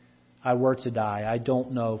I were to die, I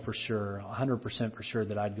don't know for sure, 100% for sure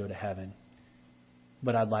that I'd go to heaven.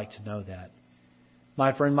 But I'd like to know that.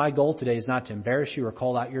 My friend, my goal today is not to embarrass you or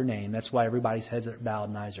call out your name. That's why everybody's heads are bowed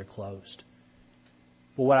and eyes are closed.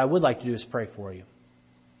 But what I would like to do is pray for you.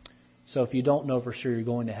 So if you don't know for sure you're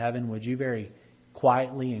going to heaven, would you very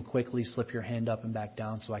quietly and quickly slip your hand up and back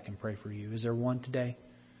down so I can pray for you. Is there one today?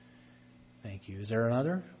 Thank you. Is there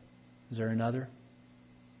another? Is there another?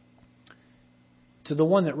 To the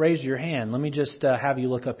one that raised your hand, let me just have you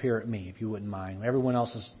look up here at me, if you wouldn't mind. Everyone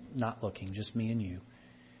else is not looking, just me and you.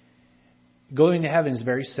 Going to heaven is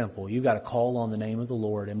very simple. You've got to call on the name of the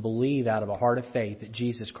Lord and believe out of a heart of faith that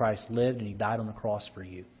Jesus Christ lived and He died on the cross for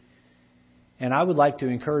you. And I would like to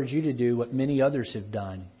encourage you to do what many others have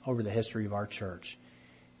done over the history of our church.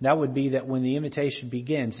 That would be that when the invitation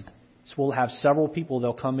begins, so we'll have several people,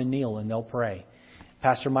 they'll come and kneel and they'll pray.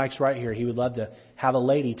 Pastor Mike's right here. He would love to have a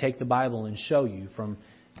lady take the Bible and show you from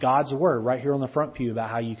God's Word right here on the front pew about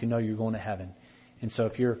how you can know you're going to heaven. And so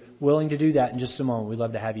if you're willing to do that in just a moment, we'd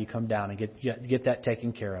love to have you come down and get that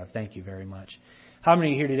taken care of. Thank you very much. How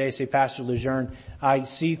many here today say, Pastor Lejeune, I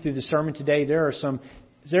see through the sermon today there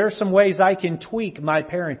are some ways I can tweak my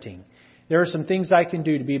parenting. There are some things I can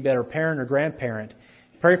do to be a better parent or grandparent.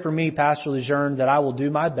 Pray for me, Pastor Lejeune, that I will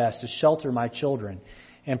do my best to shelter my children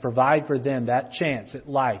and provide for them that chance at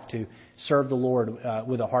life to serve the Lord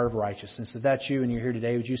with a heart of righteousness. If that's you and you're here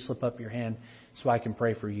today, would you slip up your hand so I can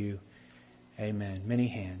pray for you? Amen. Many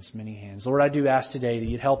hands, many hands. Lord, I do ask today that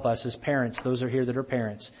You'd help us as parents, those are here that are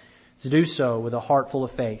parents, to do so with a heart full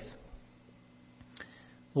of faith.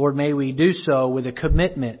 Lord, may we do so with a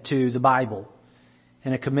commitment to the Bible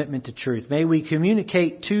and a commitment to truth. May we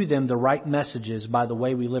communicate to them the right messages by the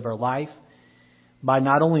way we live our life, by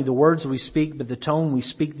not only the words we speak, but the tone we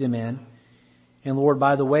speak them in. And Lord,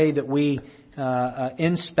 by the way that we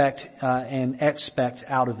inspect and expect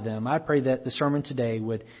out of them. I pray that the sermon today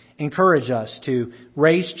would encourage us to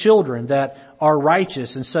raise children that are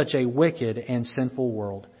righteous in such a wicked and sinful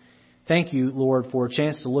world. Thank You, Lord, for a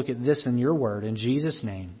chance to look at this in Your Word. In Jesus'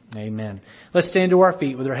 name, amen. Let's stand to our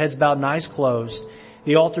feet with our heads bowed and eyes closed.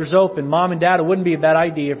 The altar's open. Mom and Dad, it wouldn't be a bad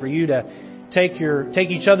idea for you to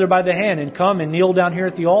take each other by the hand and come and kneel down here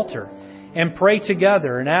at the altar and pray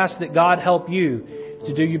together and ask that God help you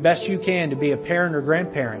to do your best you can to be a parent or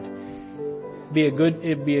grandparent.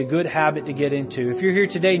 It'd be a good habit to get into. If you're here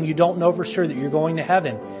today and you don't know for sure that you're going to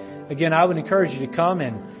heaven, again, I would encourage you to come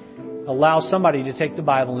and allow somebody to take the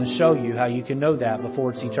Bible and show you how you can know that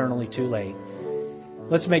before it's eternally too late.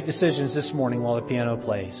 Let's make decisions this morning while the piano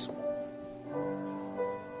plays.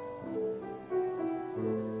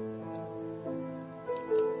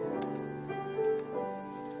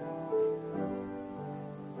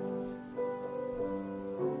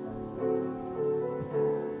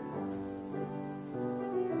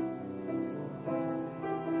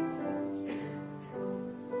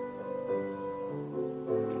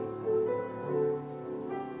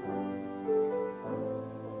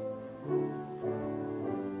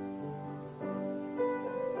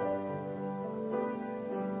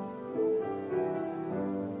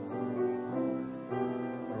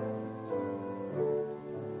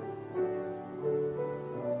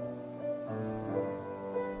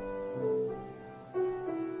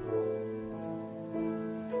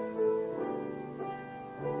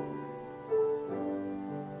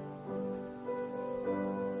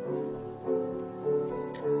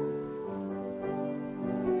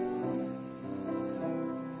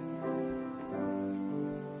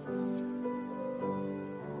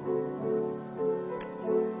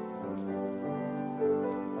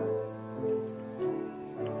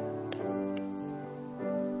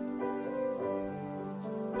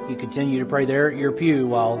 You continue to pray there at your pew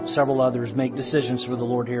while several others make decisions for the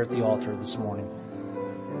Lord here at the altar this morning.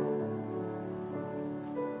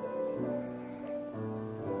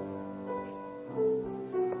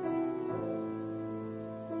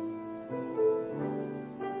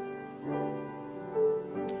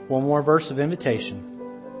 One more verse of invitation.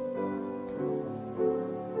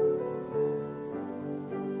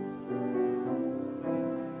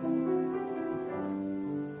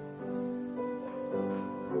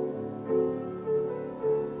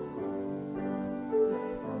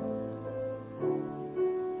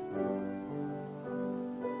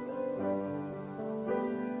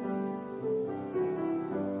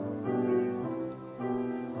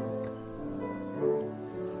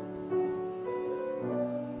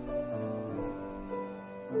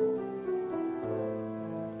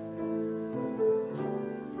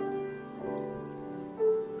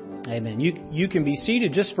 Amen. You can be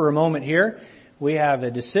seated just for a moment here. We have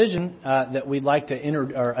a decision that we'd like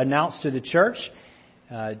to announce to the church.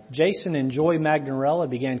 Jason and Joy Magdarella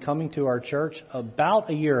began coming to our church about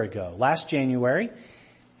a year ago, last January.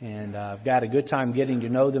 And I've got a good time getting to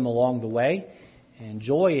know them along the way. And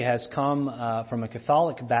Joy has come from a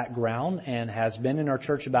Catholic background and has been in our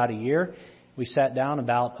church about a year. We sat down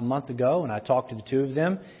about a month ago and I talked to the two of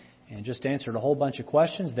them. and just answered a whole bunch of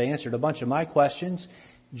questions. They answered a bunch of my questions.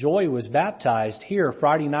 Joy was baptized here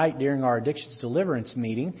Friday night during our Addictions Deliverance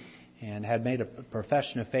meeting and had made a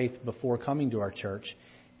profession of faith before coming to our church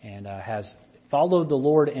and has followed the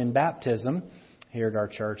Lord in baptism here at our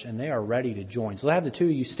church, and they are ready to join. So I'll have the two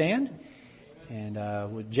of you stand.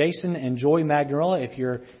 And with Jason and Joy Magnola, if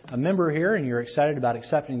you're a member here and you're excited about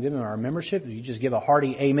accepting them in our membership, you just give a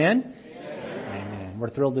hearty amen. Amen. We're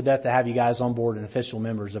thrilled to death to have you guys on board and official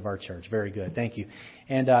members of our church. Very good. Thank you.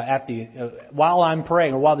 And while I'm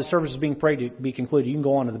praying, or while the service is being prayed to be concluded, you can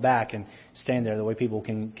go on to the back and stand there. The way people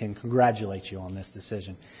can congratulate you on this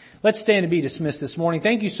decision. Let's stand and be dismissed this morning.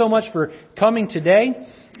 Thank you so much for coming today.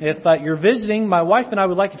 If you're visiting, my wife and I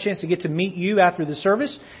would like a chance to get to meet you after the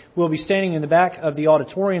service. We'll be standing in the back of the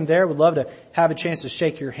auditorium there. We'd love to have a chance to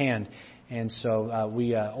shake your hand. And so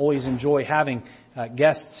we always enjoy having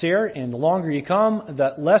guests here. And the longer you come,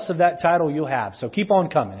 the less of that title you'll have. So keep on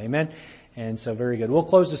coming. Amen. And so very good. We'll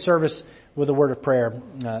close the service with a word of prayer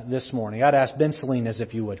this morning. I'd ask Ben Salinas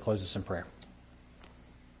if you would close us in prayer.